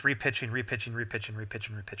they're just repitching.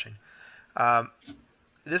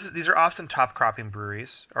 These are often top cropping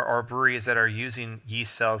breweries or breweries that are using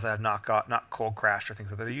yeast cells that have not cold crashed or things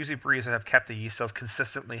like that. They're usually breweries that have kept the yeast cells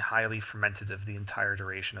consistently highly fermentative the entire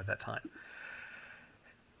duration of that time.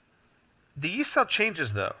 The yeast cell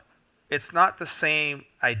changes though. It's not the same,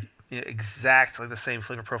 exactly the same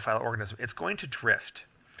flavor profile organism. It's going to drift.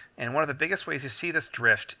 And one of the biggest ways you see this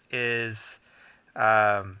drift is,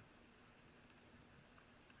 sorry,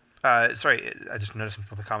 I just noticed some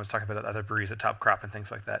of the comments talking about other breweries at Top Crop and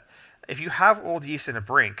things like that. If you have old yeast in a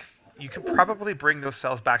brink, you can probably bring those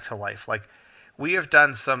cells back to life. Like we have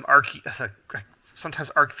done some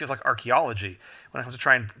sometimes feels like archaeology when it comes to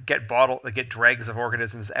try and get dregs of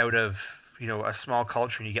organisms out of a small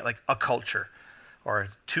culture, and you get like a culture or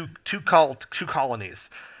two colonies,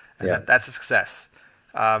 and that's a success.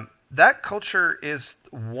 That culture is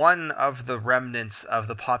one of the remnants of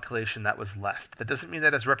the population that was left. That doesn't mean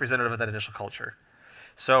that it's representative of that initial culture.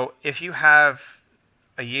 So if you have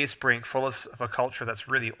a yeast brink full of a culture that's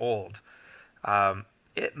really old, you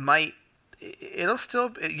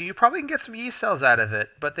probably can get some yeast cells out of it,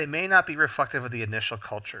 but they may not be reflective of the initial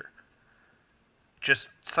culture. Just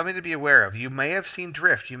something to be aware of. You may have seen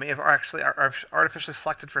drift. You may have actually artificially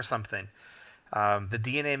selected for something. The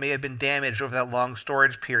DNA may have been damaged over that long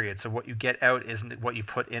storage period, so what you get out isn't what you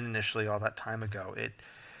put in initially all that time ago.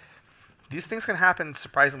 These things can happen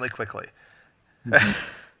surprisingly quickly. Mm-hmm.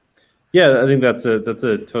 Yeah, I think that's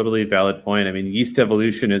a totally valid point. I mean, yeast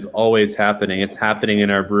evolution is always happening. It's happening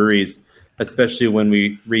in our breweries, especially when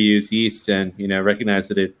we reuse yeast and recognize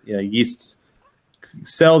that yeast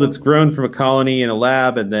cell that's grown from a colony in a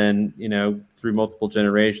lab and then through multiple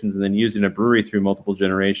generations and then used in a brewery through multiple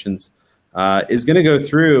generations is going to go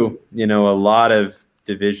through a lot of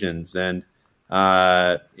divisions and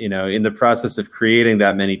in the process of creating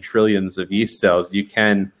that many trillions of yeast cells, you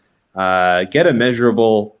can get a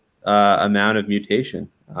measurable amount of mutation.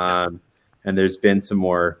 And there's been some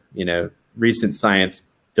more, recent science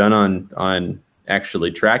done on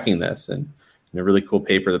actually tracking this, and a really cool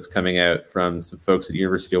paper that's coming out from some folks at the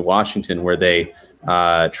University of Washington where they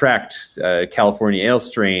tracked California ale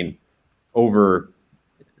strain over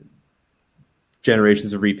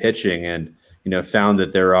generations of repitching and, found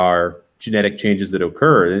that there are genetic changes that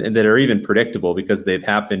occur and that are even predictable because they've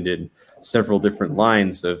happened in several different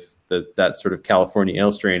lines of that sort of California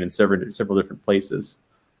ale strain in several different places.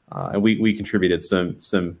 And we contributed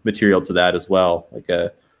some material to that as well, like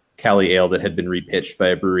a Cali ale that had been repitched by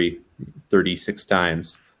a brewery 36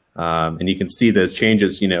 times. And you can see those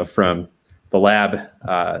changes, from the lab,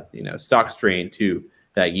 stock strain to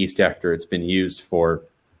that yeast after it's been used for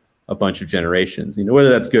a bunch of generations. Whether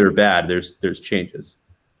that's good or bad, there's changes.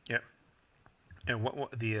 Yeah. And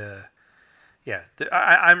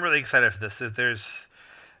I'm really excited for this. There's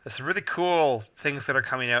some really cool things that are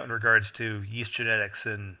coming out in regards to yeast genetics,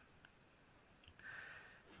 and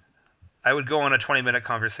I would go on a 20-minute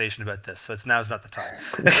conversation about this, so now's not the time.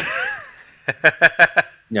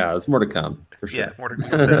 Yeah, there's more to come, for sure. Yeah, more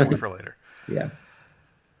for later.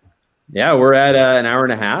 Yeah, we're at an hour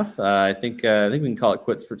and a half. I think we can call it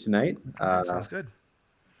quits for tonight. Sounds good.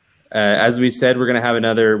 As we said, we're going to have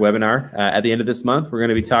another webinar at the end of this month. We're going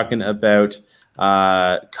to be talking about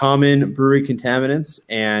common brewery contaminants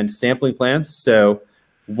and sampling plants. So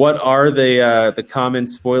what are the common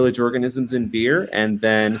spoilage organisms in beer? And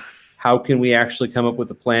then how can we actually come up with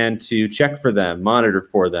a plan to check for them, monitor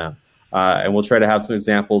for them? And we'll try to have some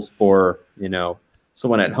examples for,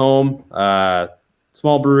 someone at home,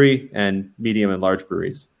 small brewery, and medium and large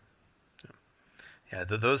breweries. Yeah,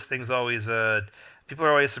 those things always... people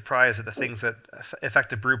are always surprised that the things that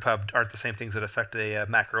affect a brew pub aren't the same things that affect a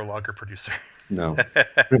macro lager producer. No.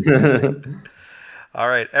 All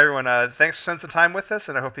right, everyone. Thanks for spending some time with us,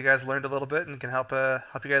 and I hope you guys learned a little bit and can help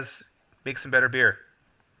you guys make some better beer.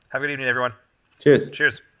 Have a good evening, everyone. Cheers.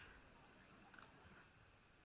 Cheers.